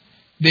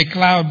the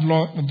cloud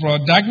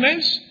brought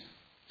darkness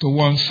to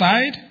one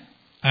side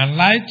and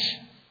light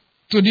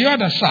to the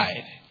other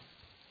side,"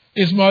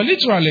 is more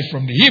literally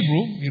from the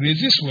Hebrew. It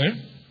reads this way: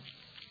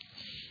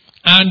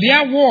 "And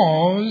there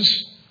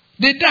was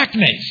the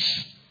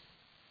darkness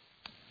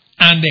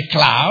and the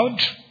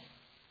cloud,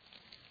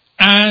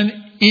 and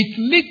it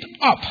lit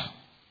up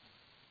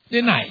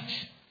the night."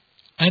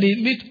 And it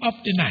lit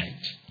up the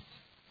night.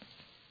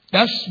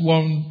 That's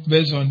one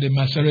based on the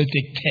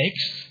Masoretic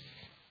text,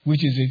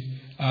 which is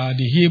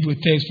the Hebrew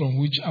text from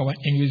which our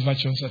English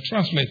versions are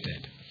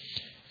translated.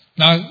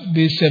 Now,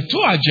 the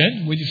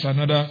Septuagint, which is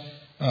another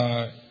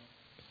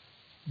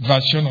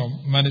version or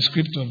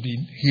manuscript of the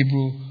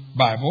Hebrew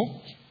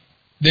Bible,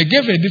 they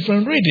gave a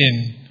different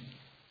reading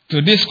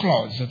to this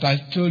clause that I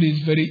told you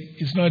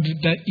it's not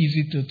that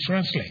easy to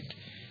translate.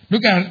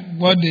 Look at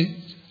what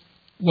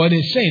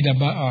they said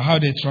about, or how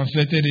they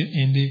translated it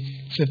in the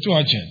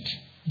Septuagint.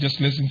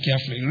 Just listen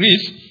carefully. It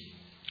reads,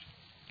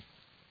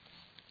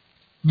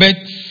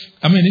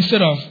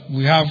 instead of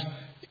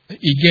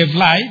 "He gave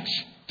light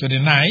to the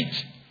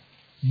night,"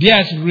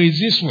 theirs reads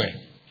this way: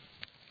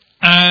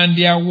 "And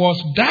there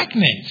was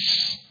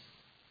darkness,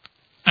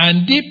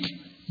 and deep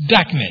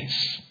darkness,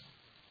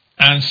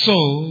 and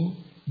so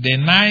the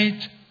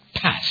night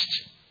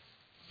passed."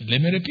 Let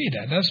me repeat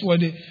that. That's what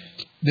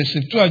the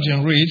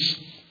Septuagint reads: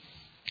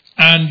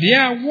 "And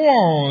there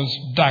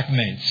was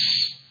darkness,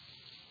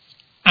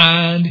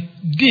 and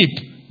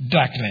deep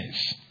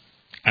darkness,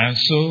 and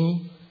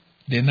so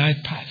the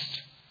night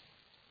passed."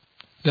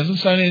 Doesn't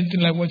sound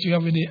anything like what you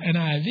have in the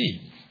NIV.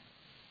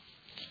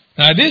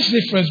 Now, this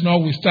difference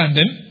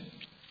notwithstanding,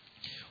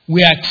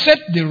 we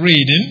accept the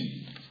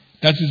reading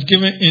that is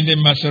given in the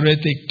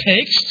Masoretic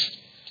text.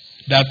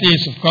 That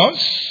is, of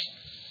course,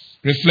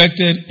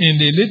 reflected in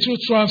the literal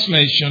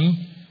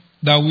translation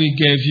that we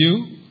gave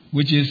you,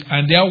 which is,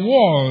 and there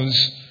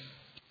was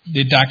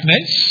the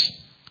darkness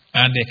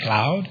and the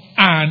cloud,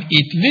 and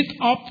it lit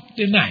up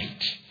the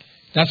night.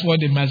 That's what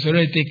the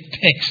Masoretic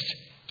text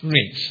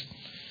reads.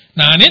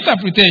 Now, an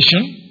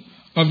interpretation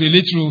of the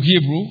literal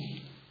Hebrew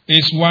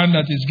is one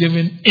that is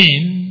given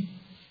in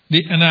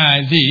the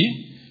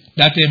NIV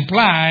that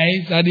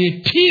implies that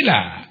a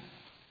pillar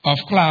of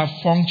cloud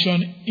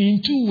functions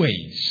in two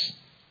ways.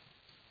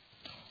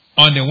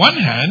 On the one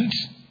hand,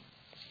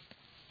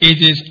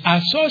 it is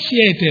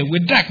associated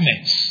with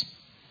darkness,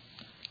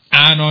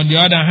 and on the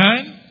other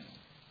hand,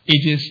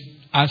 it is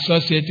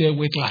associated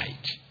with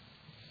light.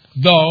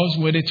 Thus,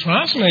 when the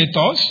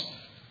translators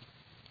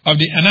of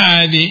the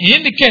NIV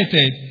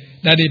indicated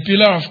that the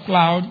pillar of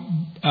cloud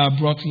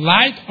brought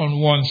light on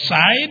one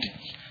side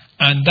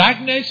and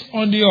darkness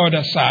on the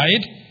other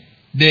side,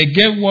 they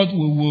gave what we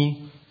will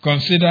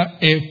consider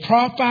a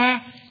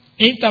proper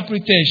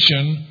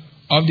interpretation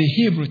of the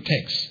Hebrew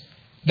text.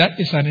 That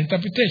is an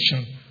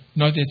interpretation,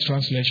 not a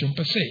translation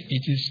per se.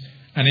 It is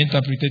an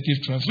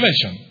interpretative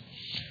translation.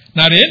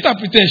 Now, the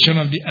interpretation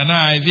of the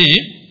NIV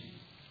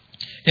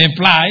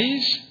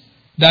implies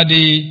that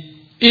the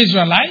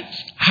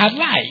Israelites had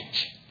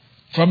light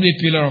from the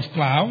pillar of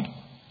cloud,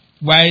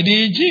 while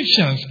the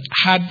Egyptians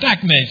had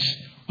darkness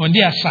on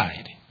their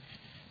side.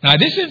 Now,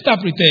 this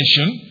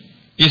interpretation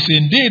is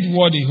indeed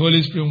what the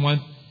Holy Spirit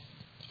wants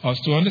us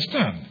to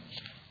understand.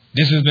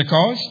 This is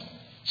because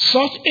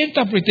such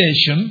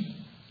interpretation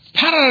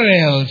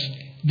parallels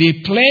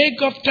the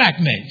plague of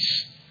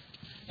darkness.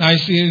 Now, you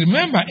see,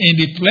 remember, in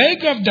the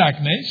plague of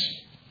darkness,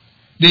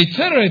 the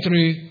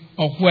territory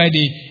of where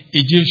the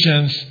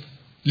Egyptians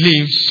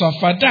lived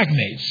suffered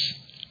darkness,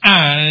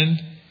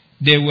 and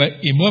they were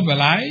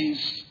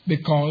immobilized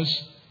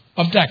because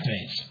of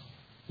darkness,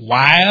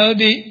 while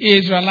the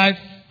Israelites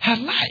had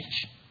light,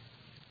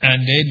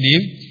 and they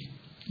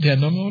lived their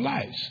normal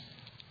lives,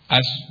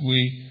 as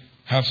we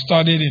have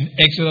studied in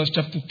Exodus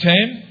chapter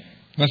 10,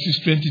 verses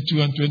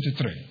 22 and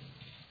 23.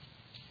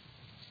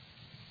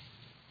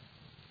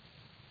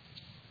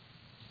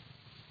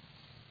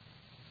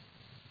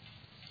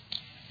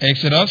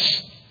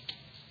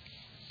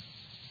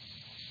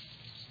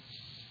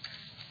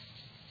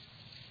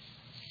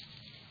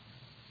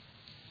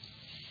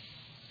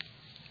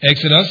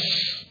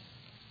 Exodus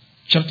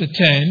chapter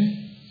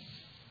 10,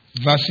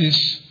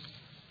 verses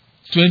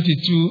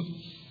 22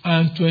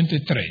 and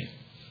 23.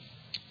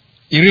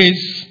 It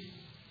reads,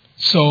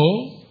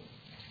 So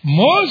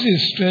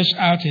Moses stretched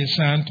out his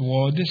hand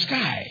toward the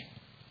sky,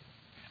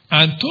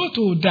 and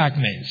total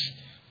darkness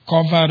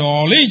covered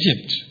all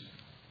Egypt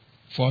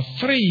for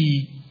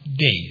 3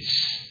 days.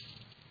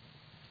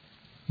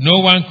 No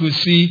one could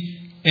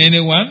see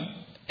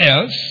anyone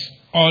else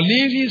or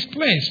leave his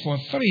place for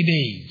 3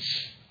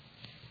 days.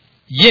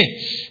 Yet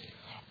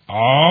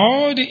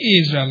all the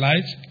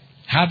Israelites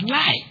had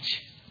light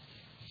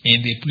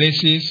in the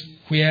places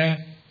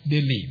where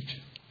they lived.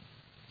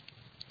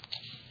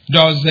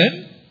 Thus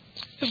then,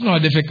 it's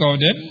not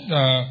difficult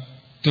then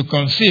to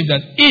conceive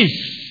that if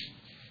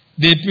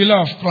the pillar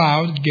of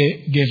cloud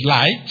gave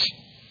light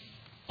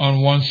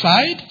on one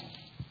side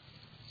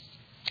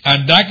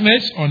and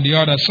darkness on the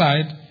other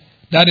side,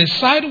 that the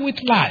side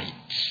with light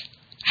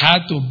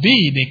had to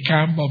be the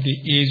camp of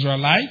the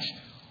Israelites,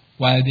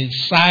 while the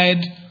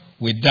side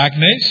with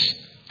darkness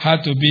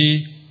had to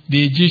be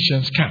the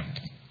Egyptians' camp.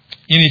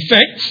 In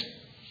effect,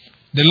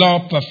 the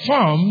Lord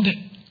performed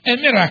a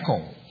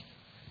miracle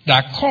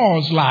that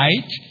caused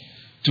light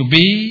to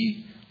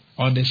be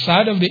on the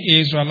side of the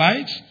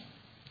Israelites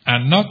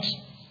and not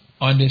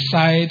on the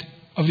side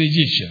of the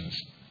Egyptians.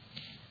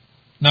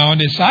 Now, on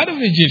the side of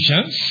the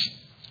Egyptians,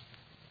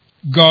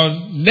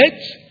 God let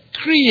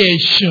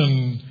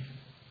creation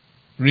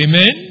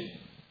remain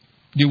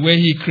the way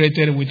He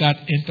created it without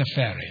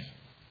interfering.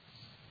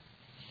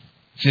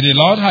 See, the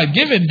Lord had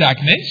given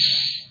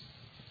darkness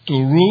to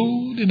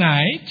rule the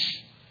night,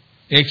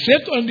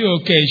 except on the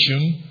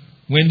occasion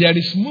when there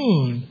is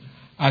moon,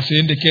 as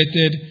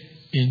indicated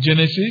in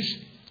Genesis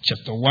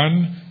chapter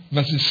 1,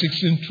 verses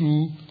 16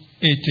 through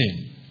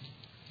 18.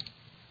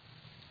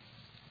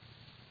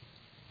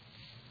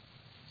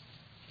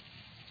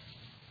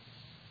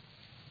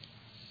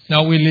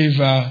 Now we live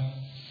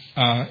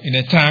in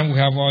a time we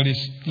have all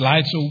this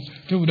light, so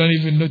people don't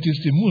even notice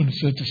the moon,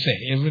 so to say.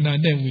 Every now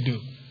and then we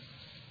do.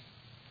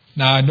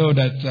 Now I know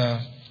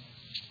that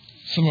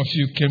some of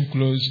you came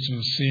close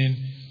to seeing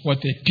what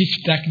a pitch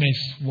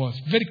darkness was.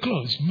 Very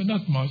close, but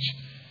not much,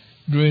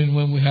 during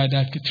when we had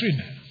that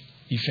Katrina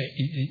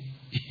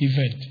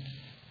event,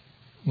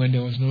 when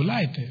there was no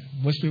light.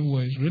 Most people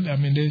were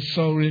really, they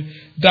saw real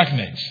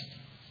darkness.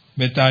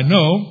 But I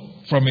know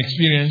from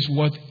experience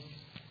what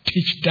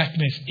pitch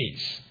darkness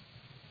is.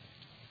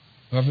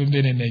 Having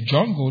been in a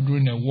jungle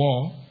during a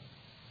war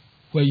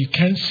where you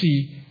can't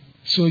see,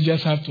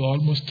 soldiers have to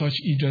almost touch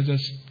each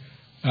other's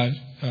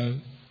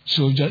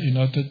soldiers in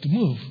order to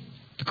move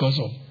because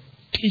of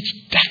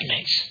pitch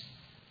darkness.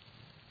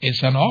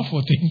 It's an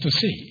awful thing to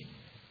see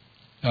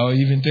or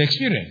even to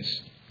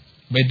experience.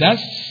 But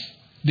that's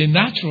the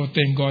natural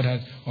thing God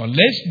has.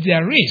 Unless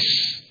there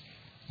is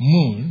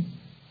moon,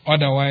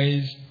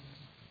 otherwise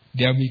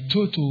there will be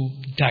total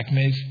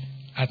darkness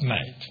at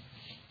night.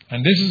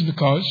 And this is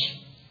because,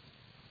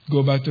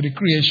 go back to the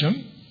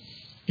creation,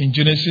 in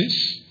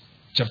Genesis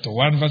chapter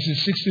 1,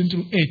 verses 16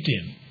 through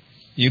 18.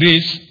 It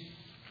reads,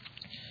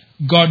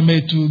 God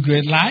made two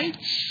great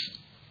lights,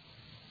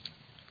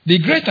 the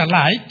greater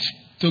light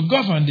to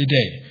govern the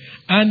day,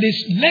 and the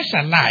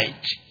lesser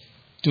light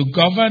to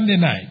govern the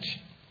night.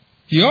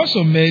 He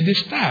also made the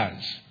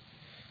stars.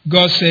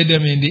 God set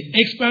them in the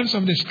expanse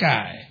of the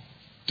sky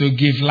to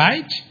give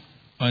light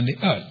on the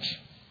earth,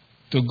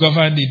 to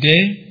govern the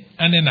day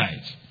and the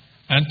night,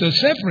 and to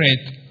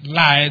separate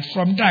light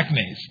from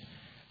darkness.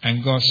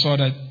 And God saw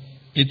that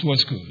it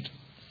was good.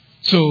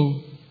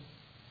 So,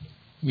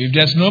 if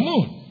there's no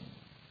moon,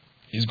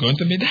 it's going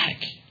to be dark.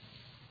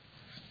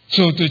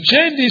 So to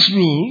change this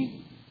rule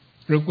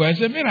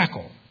requires a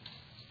miracle.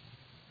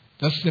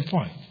 That's the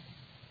point.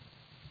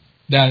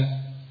 That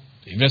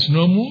if there's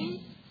no moon,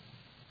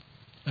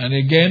 and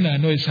again, I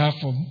know it's hard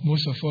for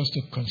most of us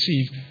to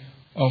conceive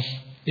of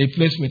a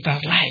place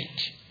without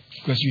light,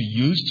 because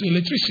you're used to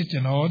electricity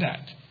and all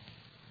that.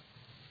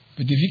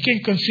 But if you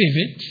can conceive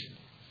it,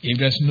 if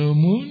there's no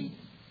moon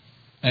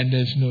and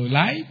there's no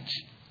light,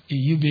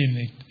 you'll be in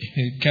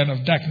a kind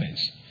of darkness.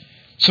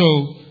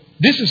 So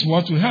this is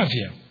what we have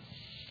here.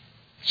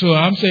 So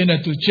I'm saying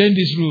that to change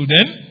this rule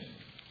then,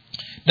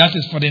 that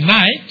is for the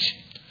night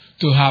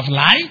to have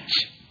light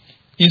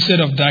instead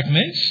of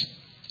darkness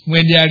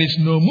when there is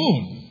no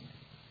moon,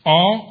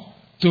 or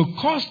to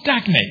cause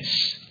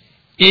darkness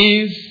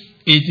if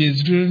it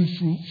is during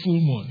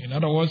full moon. In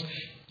other words,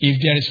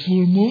 if there is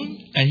full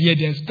moon and here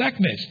there's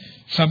darkness,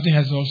 something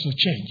has also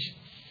changed.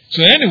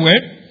 So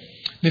anyway,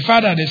 the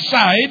fact that the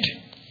side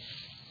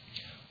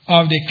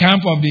of the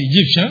camp of the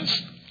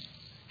Egyptians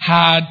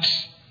had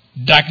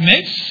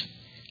darkness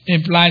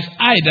implies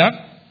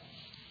either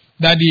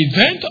that the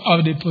event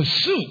of the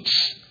pursuit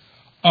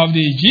of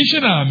the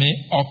Egyptian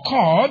army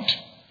occurred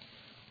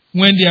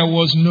when there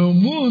was no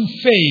moon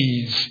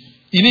phase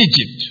in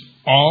Egypt,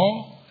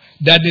 or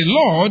that the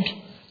Lord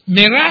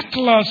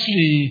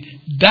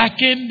miraculously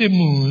darkened the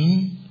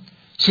moon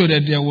so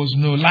that there was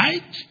no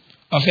light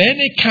of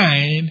any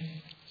kind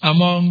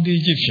among the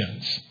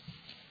Egyptians.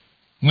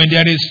 When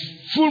there is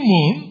full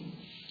moon,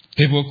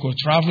 people could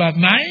travel at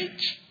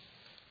night,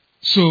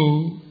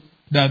 so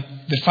that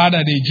the fact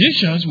that the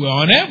Egyptians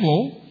were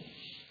unable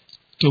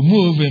to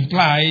move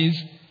implies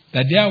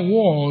that there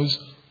was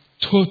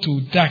total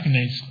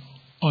darkness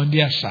on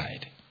their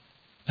side.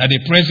 That the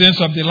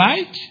presence of the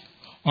light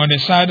on the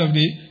side of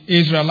the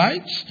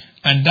Israelites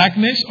and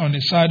darkness on the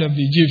side of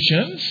the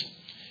Egyptians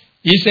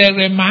is a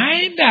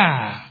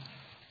reminder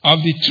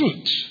of the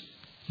truth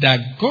that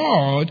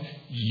God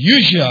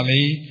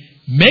usually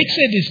makes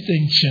a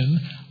distinction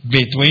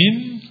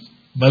between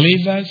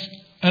believers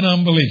and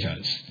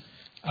unbelievers,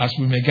 as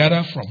we may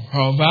gather from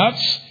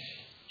Proverbs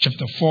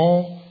chapter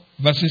 4,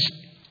 verses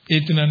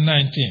 18 and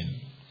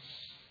 19.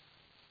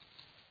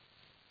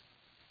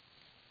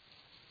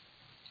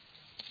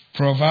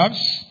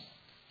 Proverbs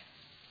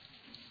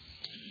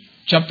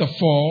chapter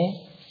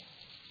 4,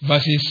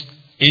 verses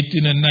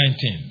 18 and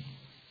 19.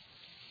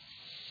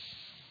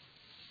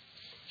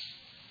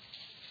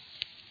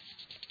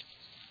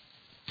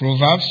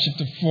 Proverbs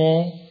chapter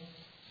 4,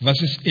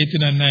 verses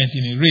 18 and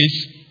 19. It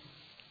reads,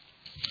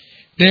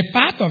 the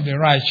path of the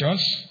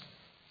righteous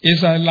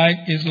is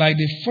like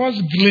the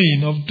first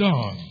gleam of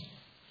dawn,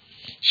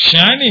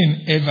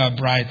 shining ever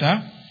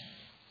brighter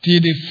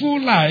till the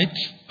full light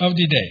of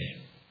the day.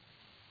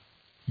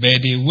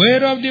 But the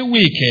way of the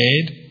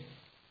wicked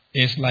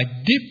is like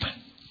deep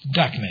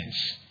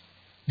darkness.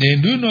 They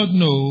do not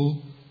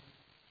know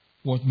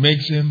what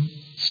makes them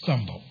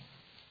stumble.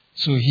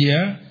 So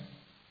here,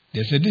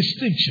 there's a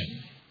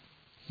distinction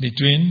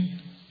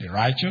between the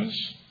righteous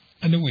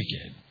and the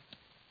wicked.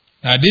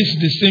 Now, this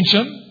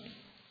distinction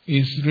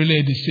is really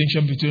a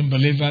distinction between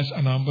believers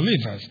and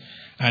unbelievers.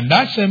 And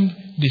that same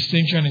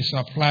distinction is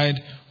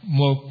applied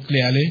more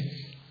clearly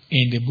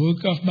in the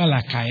book of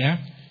Malachi,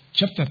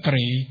 chapter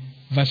 3,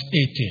 verse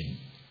 18.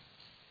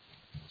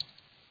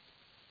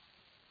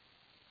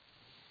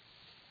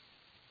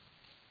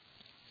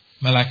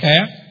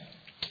 Malachi,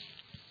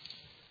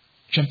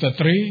 chapter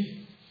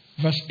 3,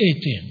 verse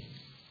 18.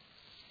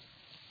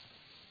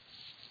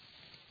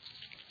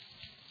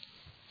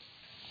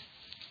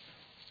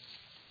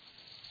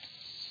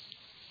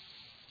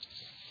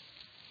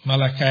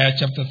 Malachi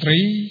chapter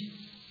 3,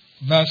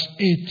 verse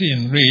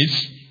 18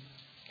 reads,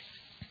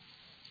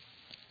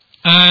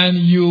 and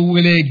you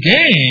will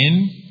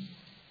again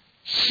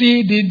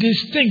see the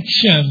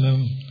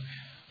distinction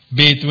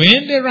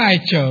between the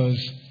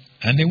righteous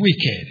and the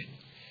wicked,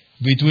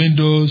 between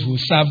those who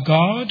serve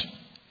God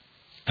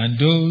and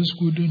those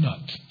who do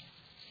not.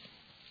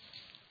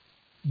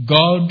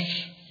 God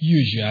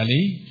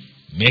usually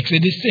makes a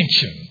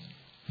distinction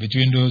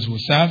between those who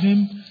serve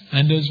Him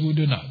and those who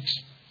do not.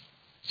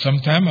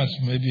 Sometimes, as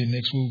maybe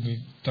next week we'll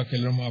talk a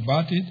little more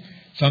about it,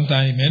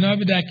 sometimes it may not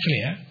be that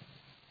clear,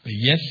 But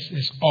yes,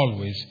 there's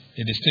always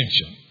a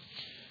distinction.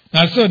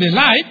 Now, so the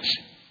light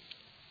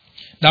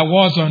that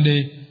was on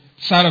the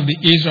side of the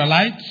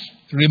Israelites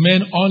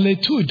remained only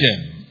to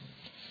them,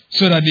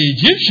 so that the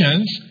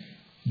Egyptians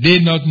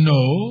did not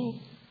know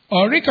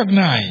or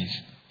recognize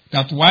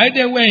that while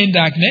they were in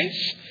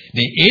darkness,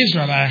 the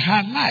Israelites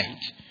had light,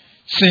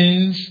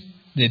 since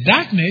the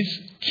darkness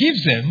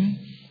keeps them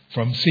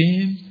from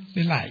seeing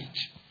the light.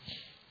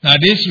 Now,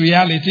 this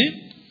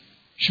reality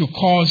should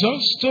cause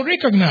us to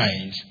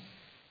recognize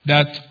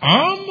that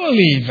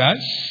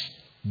unbelievers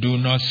do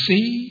not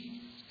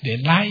see the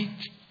light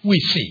we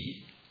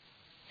see.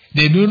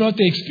 They do not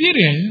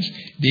experience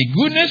the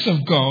goodness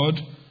of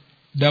God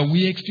that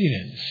we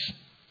experience.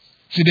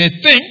 So they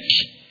think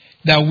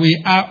that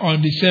we are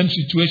on the same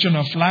situation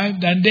of life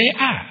than they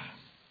are.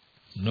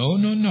 No,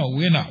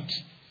 we're not.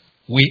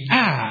 We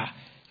are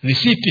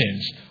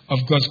recipients of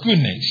God's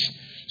goodness.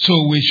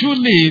 So we should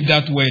live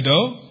that way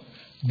though,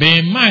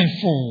 being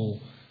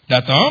mindful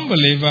that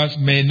unbelievers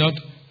may not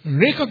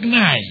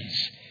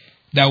recognize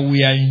that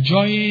we are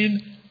enjoying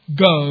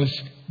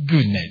God's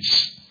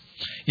goodness.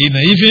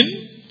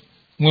 Even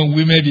when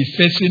we may be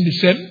facing the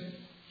same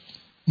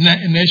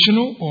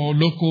national or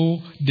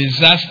local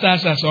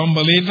disasters as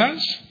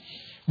unbelievers,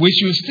 we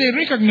should still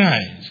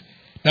recognize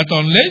that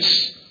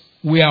unless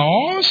we are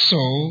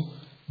also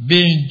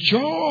being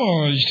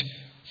judged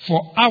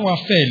for our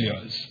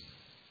failures,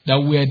 that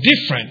we are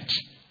different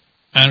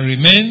and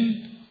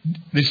remain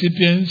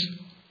recipients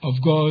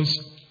of God's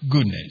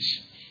goodness.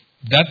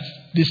 That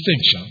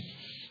distinction.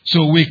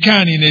 So we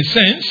can, in a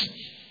sense,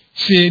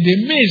 see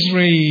the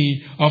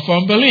misery of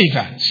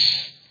unbelievers,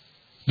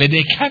 but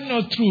they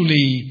cannot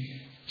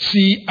truly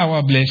see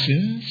our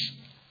blessings,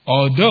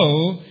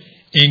 although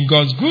in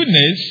God's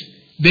goodness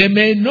they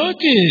may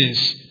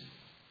notice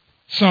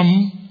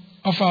some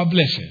of our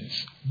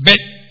blessings, but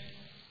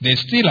they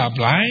still are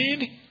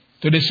blind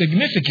to the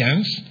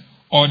significance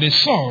or the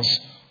source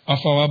of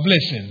our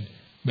blessing.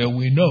 But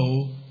we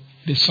know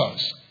the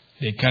source.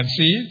 They can't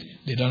see it,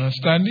 they don't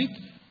understand it,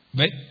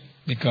 but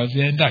because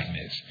they're in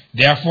darkness.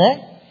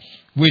 Therefore,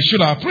 we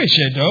should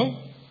appreciate, though,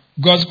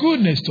 God's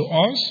goodness to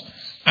us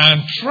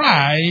and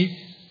try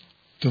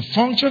to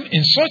function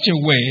in such a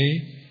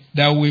way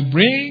that we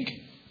bring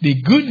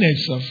the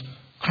goodness of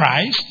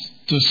Christ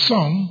to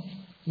some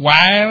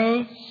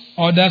while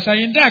others are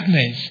in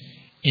darkness,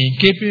 in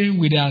keeping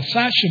with the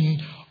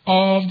assertion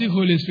of the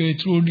Holy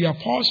Spirit through the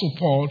Apostle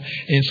Paul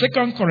in 2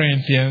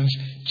 Corinthians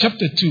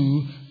chapter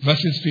 2,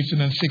 verses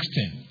 15 and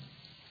 16.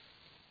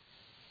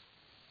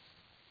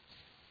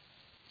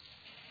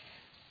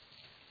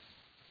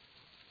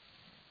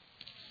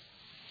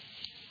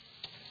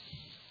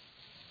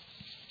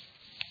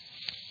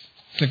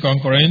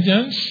 Second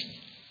Corinthians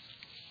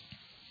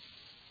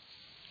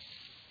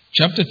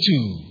chapter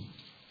 2,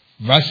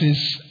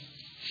 verses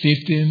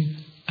 15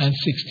 and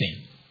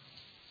 16.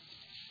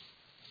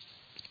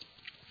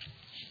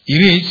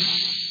 It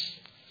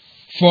is,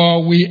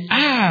 for we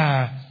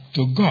are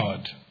to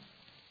God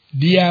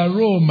the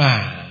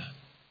aroma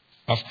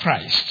of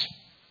Christ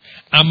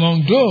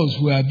among those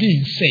who are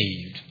being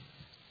saved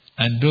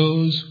and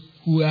those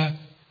who are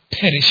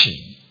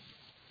perishing.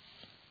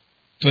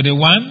 To the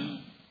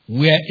one,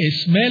 we are a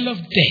smell of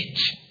death.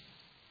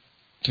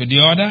 To the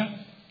other,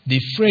 the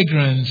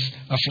fragrance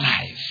of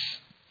life.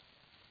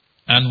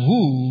 And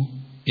who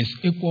is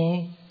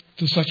equal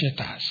to such a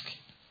task?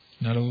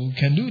 Now, who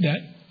can do that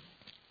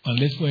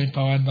unless we're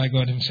empowered by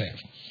God Himself?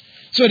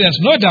 So there's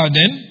no doubt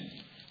then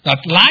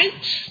that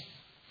light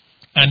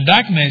and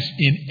darkness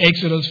in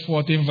Exodus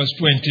 14 verse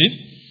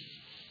 20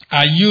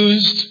 are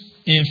used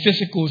in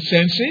physical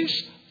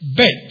senses,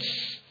 but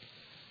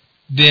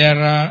there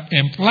are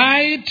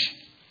implied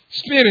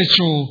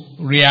spiritual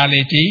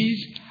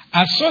realities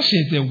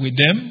associated with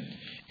them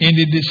in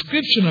the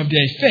description of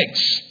their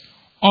effects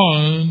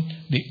on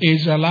the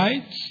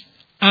Israelites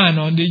and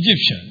on the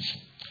Egyptians.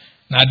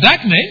 Now,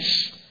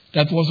 darkness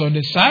that was on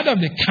the side of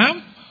the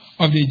camp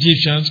of the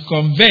Egyptians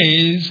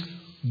conveys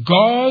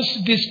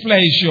God's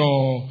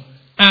displeasure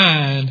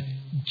and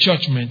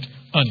judgment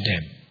on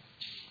them.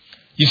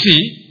 You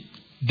see,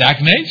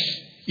 darkness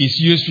is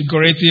used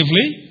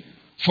figuratively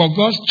for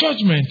God's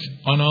judgment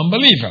on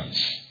unbelievers.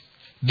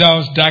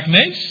 Thus,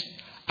 darkness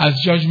as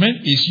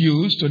judgment is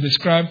used to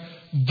describe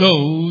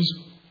those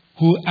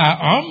who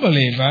are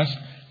unbelievers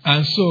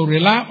and so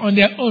rely on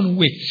their own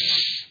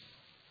wits.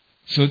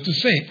 So to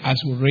say,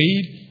 as we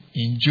read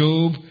in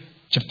Job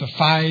chapter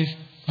 5,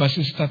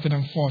 verses 13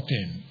 and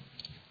 14.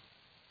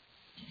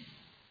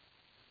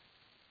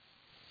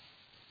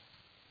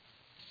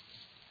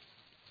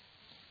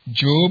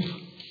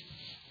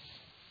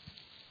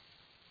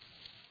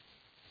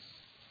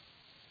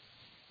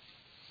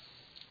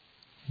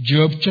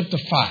 Job chapter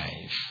 5,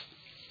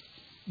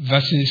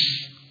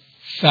 verses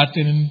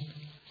 13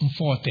 and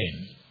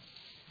 14.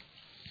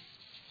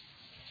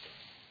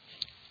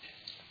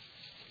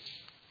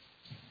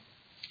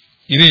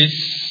 It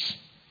is,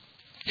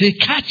 He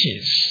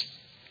catches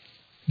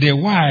the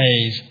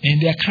wise in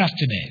their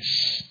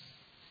craftiness,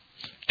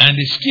 and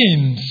the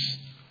schemes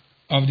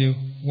of the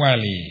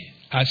wily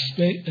are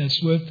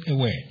swept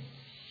away.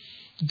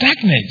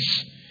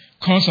 Darkness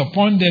comes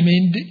upon them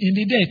in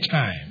the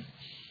daytime.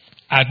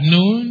 At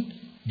noon,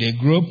 they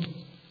grope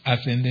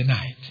as in the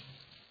night.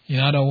 In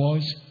other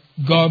words,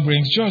 God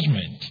brings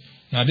judgment.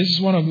 Now, this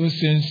is one of those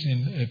things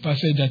in a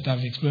passage that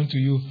I've explained to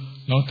you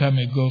a long time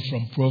ago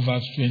from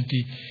Proverbs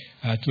 20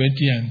 and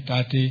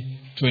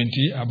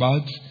 30:20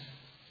 about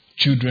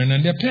children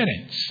and their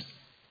parents.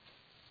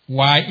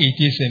 Why it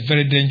is a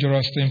very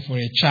dangerous thing for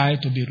a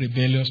child to be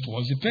rebellious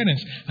towards the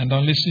parents and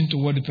don't listen to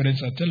what the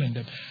parents are telling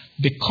them.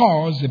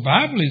 Because the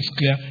Bible is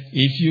clear,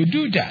 if you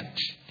do that,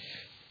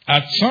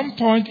 at some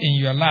point in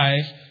your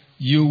life,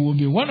 you will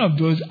be one of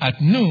those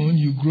at noon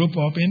you grope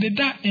up in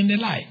the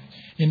light,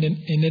 in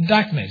the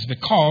darkness,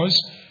 because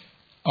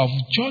of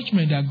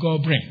judgment that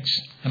God brings.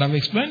 And I've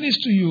explained this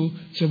to you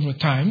several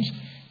times,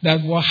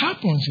 that what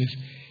happens is,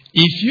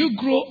 if you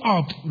grow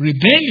up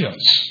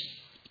rebellious,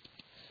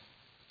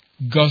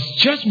 God's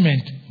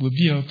judgment will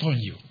be upon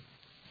you.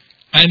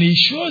 And it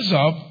shows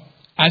up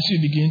as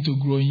you begin to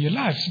grow in your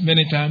lives.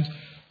 Many times,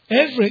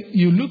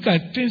 you look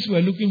at things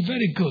were looking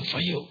very good for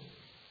you.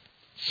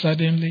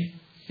 Suddenly,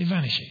 it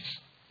vanishes.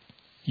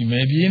 You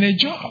may be in a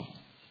job,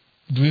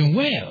 doing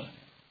well,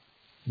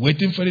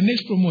 waiting for the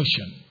next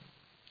promotion.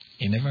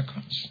 It never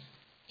comes.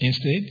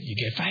 Instead, you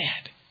get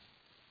fired.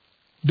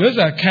 Those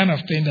are kind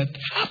of things that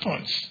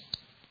happens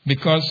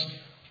because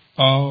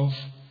of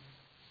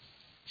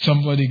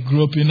somebody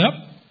groping up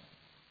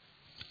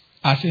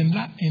as in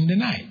the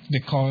night,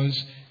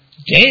 because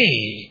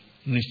they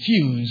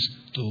refuse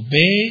to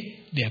obey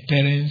their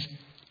parents,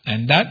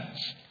 and that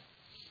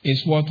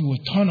is what will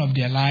turn off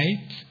their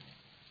light,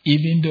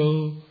 even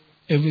though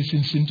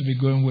everything seems to be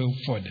going well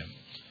for them.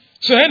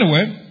 So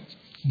anyway,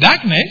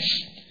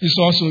 darkness is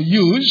also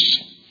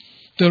used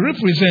to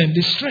represent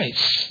the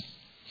distress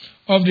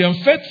of the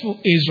unfaithful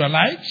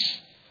Israelites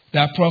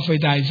that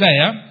prophet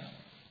Isaiah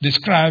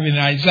described in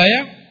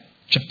Isaiah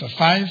chapter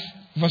 5,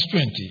 verse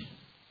 20.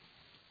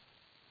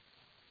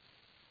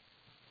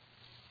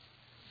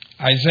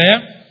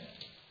 Isaiah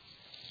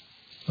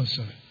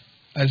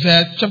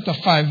chapter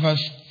 5,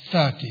 verse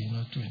 30,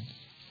 not 20.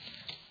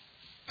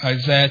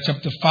 Isaiah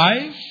chapter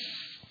 5,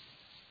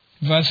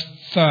 verse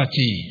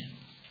 30.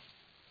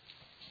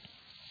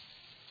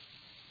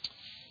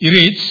 It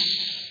reads,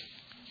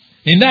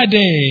 "In that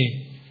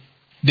day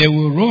they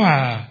will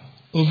roar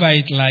over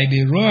it like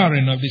the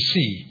roaring of the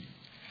sea.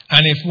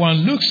 And if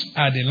one looks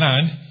at the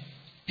land,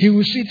 he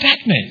will see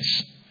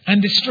darkness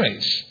and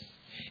distress.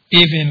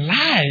 Even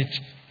light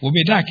will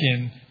be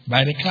darkened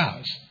by the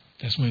clouds."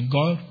 That's when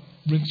God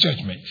brings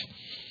judgment.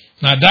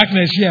 Now,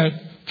 darkness here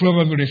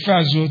probably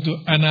refers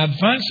to an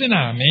advancing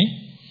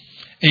army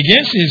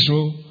against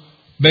Israel,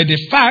 but the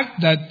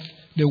fact that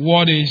the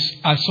word is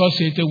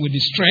associated with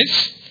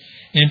distress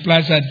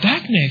implies that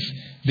darkness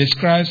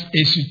describes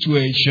a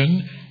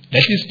situation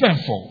that is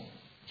painful.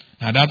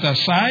 Now, that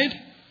aside,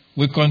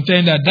 we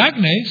contend that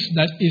darkness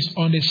that is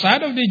on the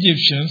side of the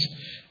Egyptians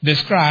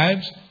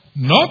describes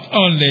not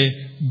only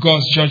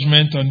God's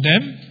judgment on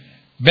them,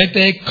 but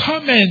a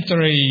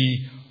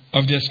commentary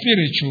of their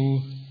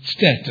spiritual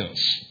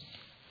status.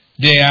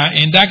 They are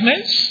in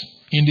darkness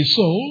in the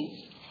soul,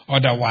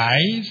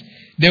 otherwise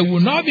they will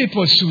not be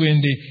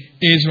pursuing the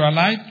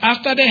Israelites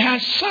after they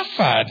have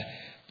suffered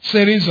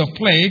series of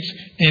plagues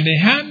in the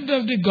hand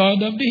of the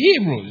God of the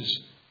Hebrews.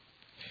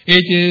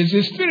 It is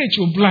a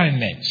spiritual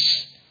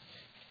blindness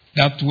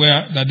that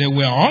they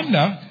were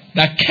under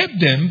that kept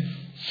them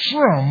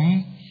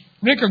from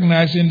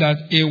recognizing that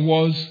it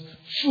was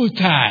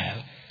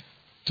futile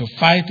to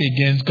fight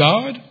against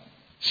God,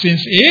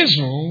 since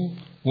Israel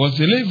was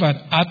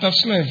delivered out of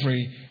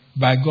slavery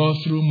by God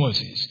through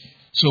Moses.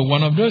 So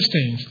one of those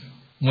things,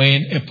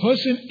 when a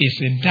person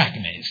is in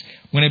darkness,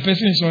 when a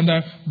person is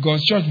under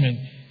God's judgment,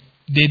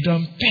 they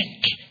don't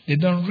think, they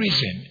don't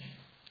reason.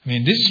 I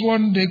mean, this is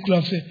one they could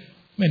have said,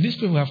 man, these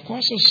people have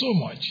cost us so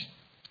much,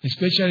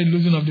 especially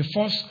losing of the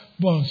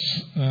firstborn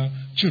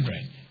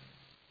children.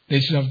 They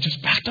should have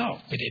just backed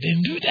up, but they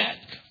didn't do that,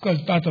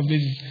 because part of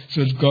this is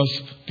so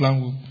God's plan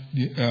will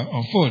be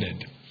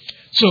unfolded.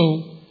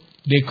 So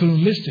they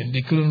couldn't listen,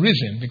 they couldn't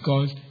reason,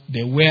 because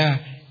they were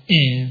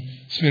in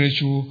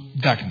spiritual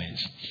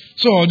darkness.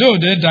 So although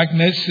the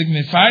darkness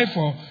signified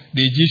for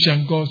the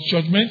Egyptian God's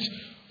judgment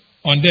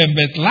on them,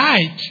 but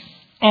light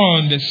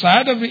on the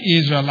side of the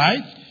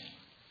Israelites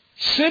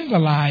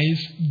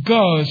symbolized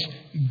God's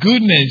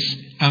goodness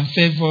and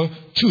favor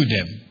to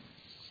them.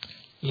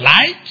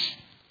 Light,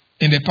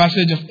 in the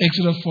passage of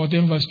Exodus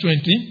 14, verse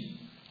 20,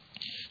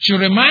 should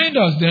remind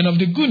us then of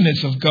the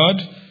goodness of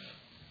God.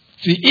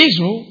 See,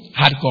 Israel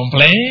had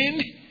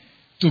complained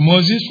to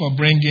Moses for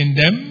bringing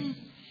them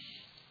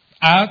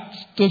out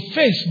to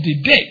face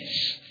the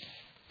death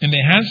in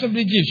the hands of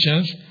the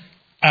Egyptians,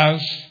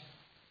 as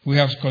we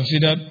have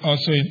considered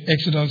also in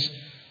Exodus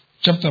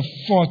chapter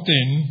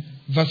 14,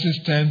 verses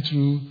 10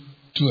 through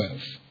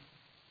 12.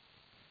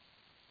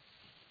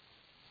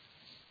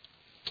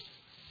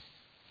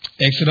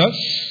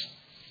 Exodus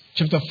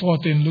chapter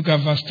 14, look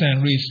at verse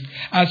 10, reads,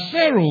 "As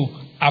Pharaoh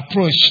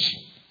approached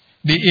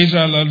the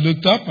Israelites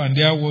looked up, and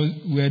there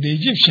were the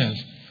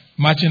Egyptians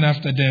marching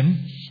after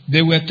them.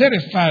 They were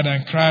terrified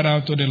and cried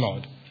out to the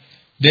Lord.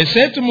 They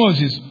said to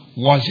Moses,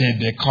 "Was it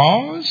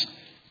because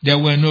there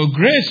were no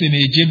graves in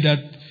Egypt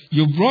that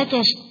you brought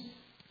us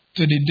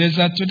to the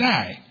desert to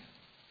die?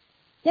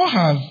 What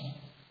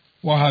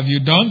have you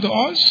done to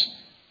us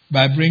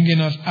by bringing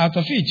us out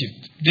of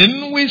Egypt?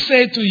 Didn't we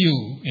say to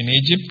you in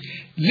Egypt,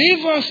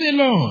 'Leave us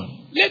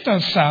alone, let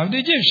us serve the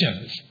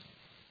Egyptians'?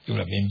 It would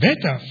have been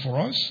better for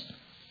us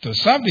to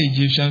serve the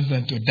Egyptians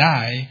than to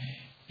die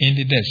in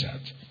the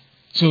desert."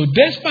 So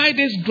despite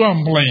this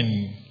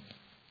grumbling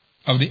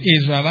of the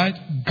Israelites,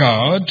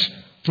 God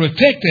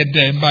protected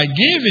them by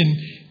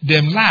giving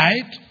them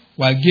light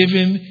while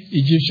giving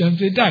Egyptians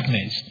the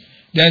darkness.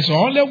 There's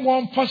only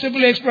one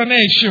possible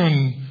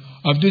explanation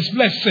of this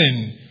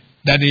blessing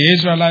that the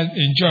Israelites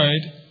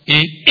enjoyed.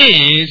 It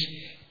is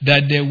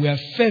that they were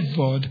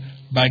favored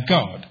by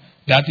God.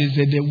 That is,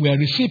 that they were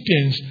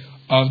recipients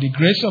of the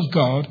grace of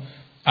God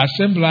as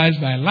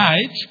symbolized by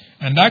light,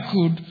 and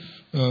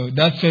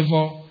that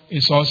favor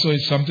is also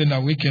something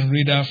that we can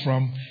read out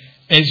from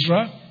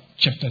Ezra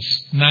chapter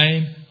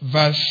 9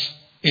 verse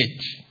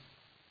 8.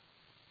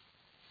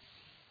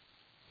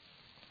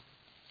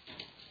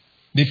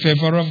 The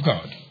favor of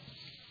God,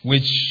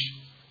 which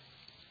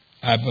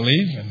I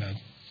believe, and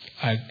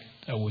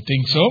I would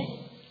think so,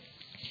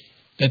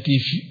 that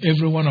if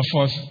every one of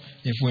us,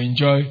 if we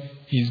enjoy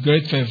His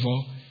great favor,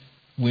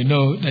 we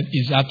know that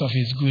it's out of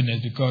His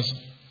goodness, because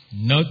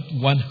not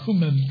one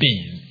human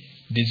being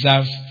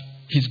deserves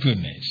His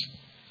goodness.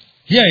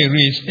 Here it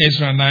reads,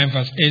 Ezra 9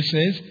 verse 8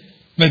 says,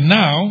 "But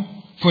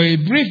now, for a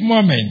brief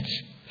moment,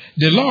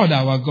 the Lord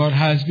our God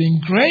has been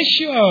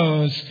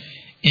gracious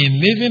in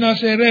leaving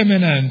us a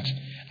remnant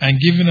and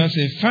giving us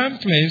a firm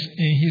place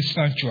in His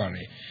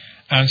sanctuary.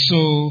 And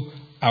so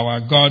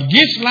our God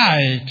gives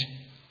light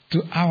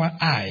to our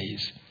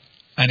eyes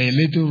and a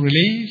little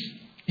relief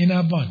in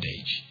our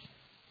bondage."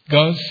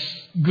 God's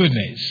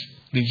goodness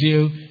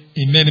revealed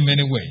in many,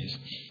 many ways.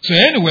 So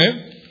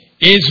anyway,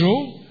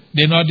 Israel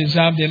did not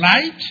deserve the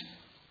light,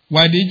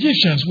 while the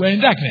Egyptians were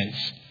in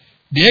darkness.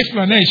 The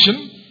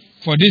explanation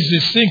for this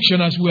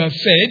distinction, as we have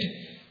said,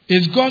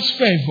 is God's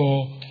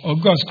favor or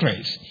God's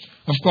grace.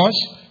 Of course,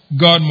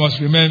 God must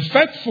remain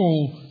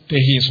faithful to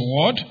His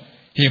word.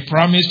 He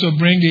promised to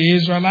bring the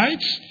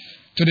Israelites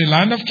to the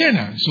land of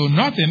Canaan, so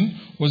nothing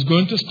was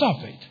going to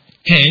stop it.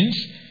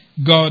 Hence,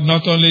 God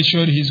not only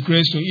showed His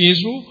grace to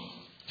Israel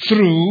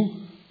through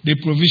the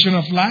provision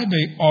of light, but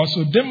He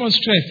also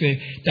demonstrated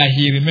that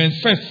He remained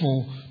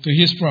faithful to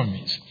His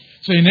promise.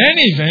 So in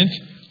any event,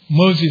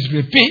 Moses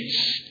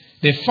repeats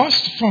the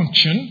first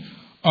function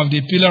of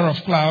the pillar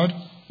of cloud,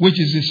 which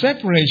is the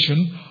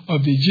separation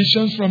of the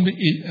Egyptians from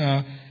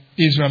the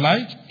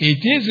Israelites. It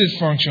is this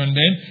function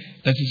then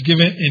that is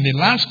given in the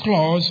last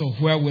clause of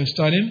where we're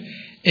studying,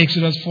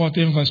 Exodus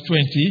 14 verse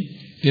 20.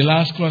 The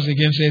last clause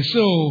again says,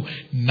 "So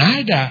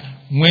neither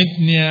went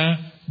near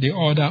the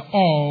other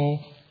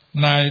all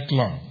night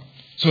long."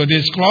 So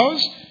this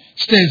clause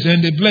states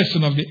in the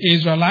blessing of the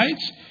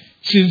Israelites,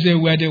 since they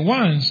were the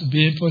ones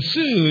being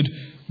pursued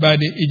by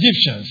the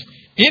Egyptians.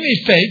 In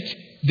effect,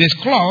 this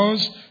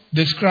clause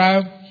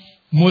describes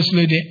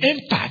mostly the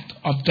impact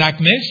of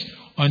darkness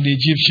on the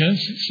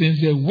Egyptians,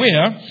 since they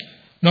were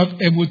not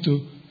able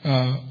to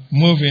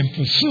move in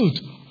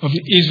pursuit of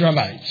the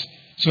Israelites.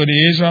 So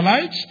the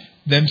Israelites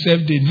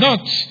themselves did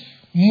not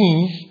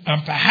move,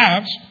 and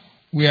perhaps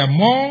were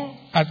more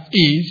at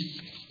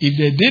ease if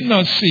they did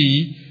not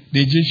see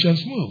the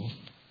Egyptians move.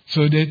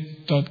 So they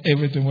thought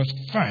everything was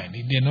fine.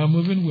 If they're not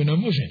moving, we're not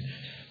moving.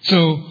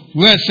 So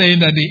we're saying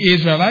that the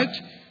Israelites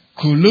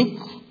could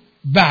look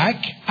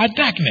back at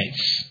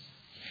darkness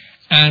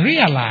and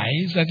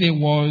realize that it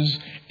was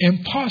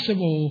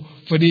impossible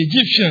for the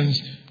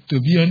Egyptians to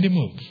be on the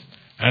move.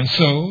 And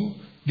so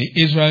the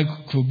Israelites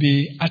could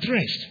be at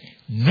rest,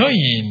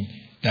 knowing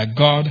that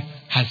God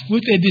has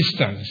put a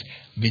distance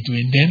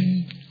between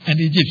them and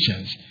the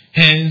Egyptians.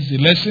 Hence the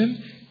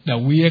lesson that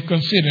we are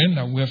considering,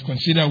 that we have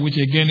considered, which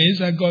again is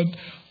that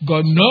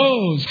God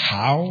knows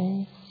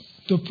how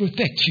to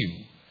protect you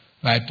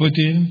by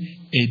putting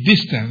a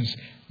distance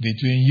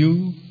between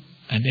you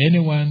and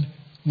anyone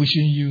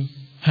wishing you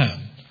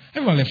harm.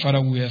 Heavenly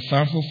Father, we are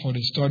thankful for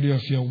the study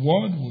of your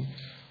word.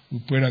 We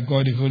pray that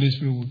God, the Holy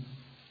Spirit, will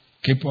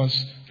keep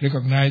us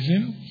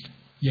recognizing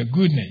your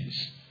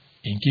goodness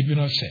in keeping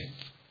us safe.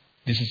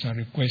 This is our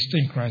request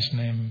in Christ's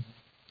name.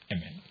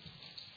 Amen.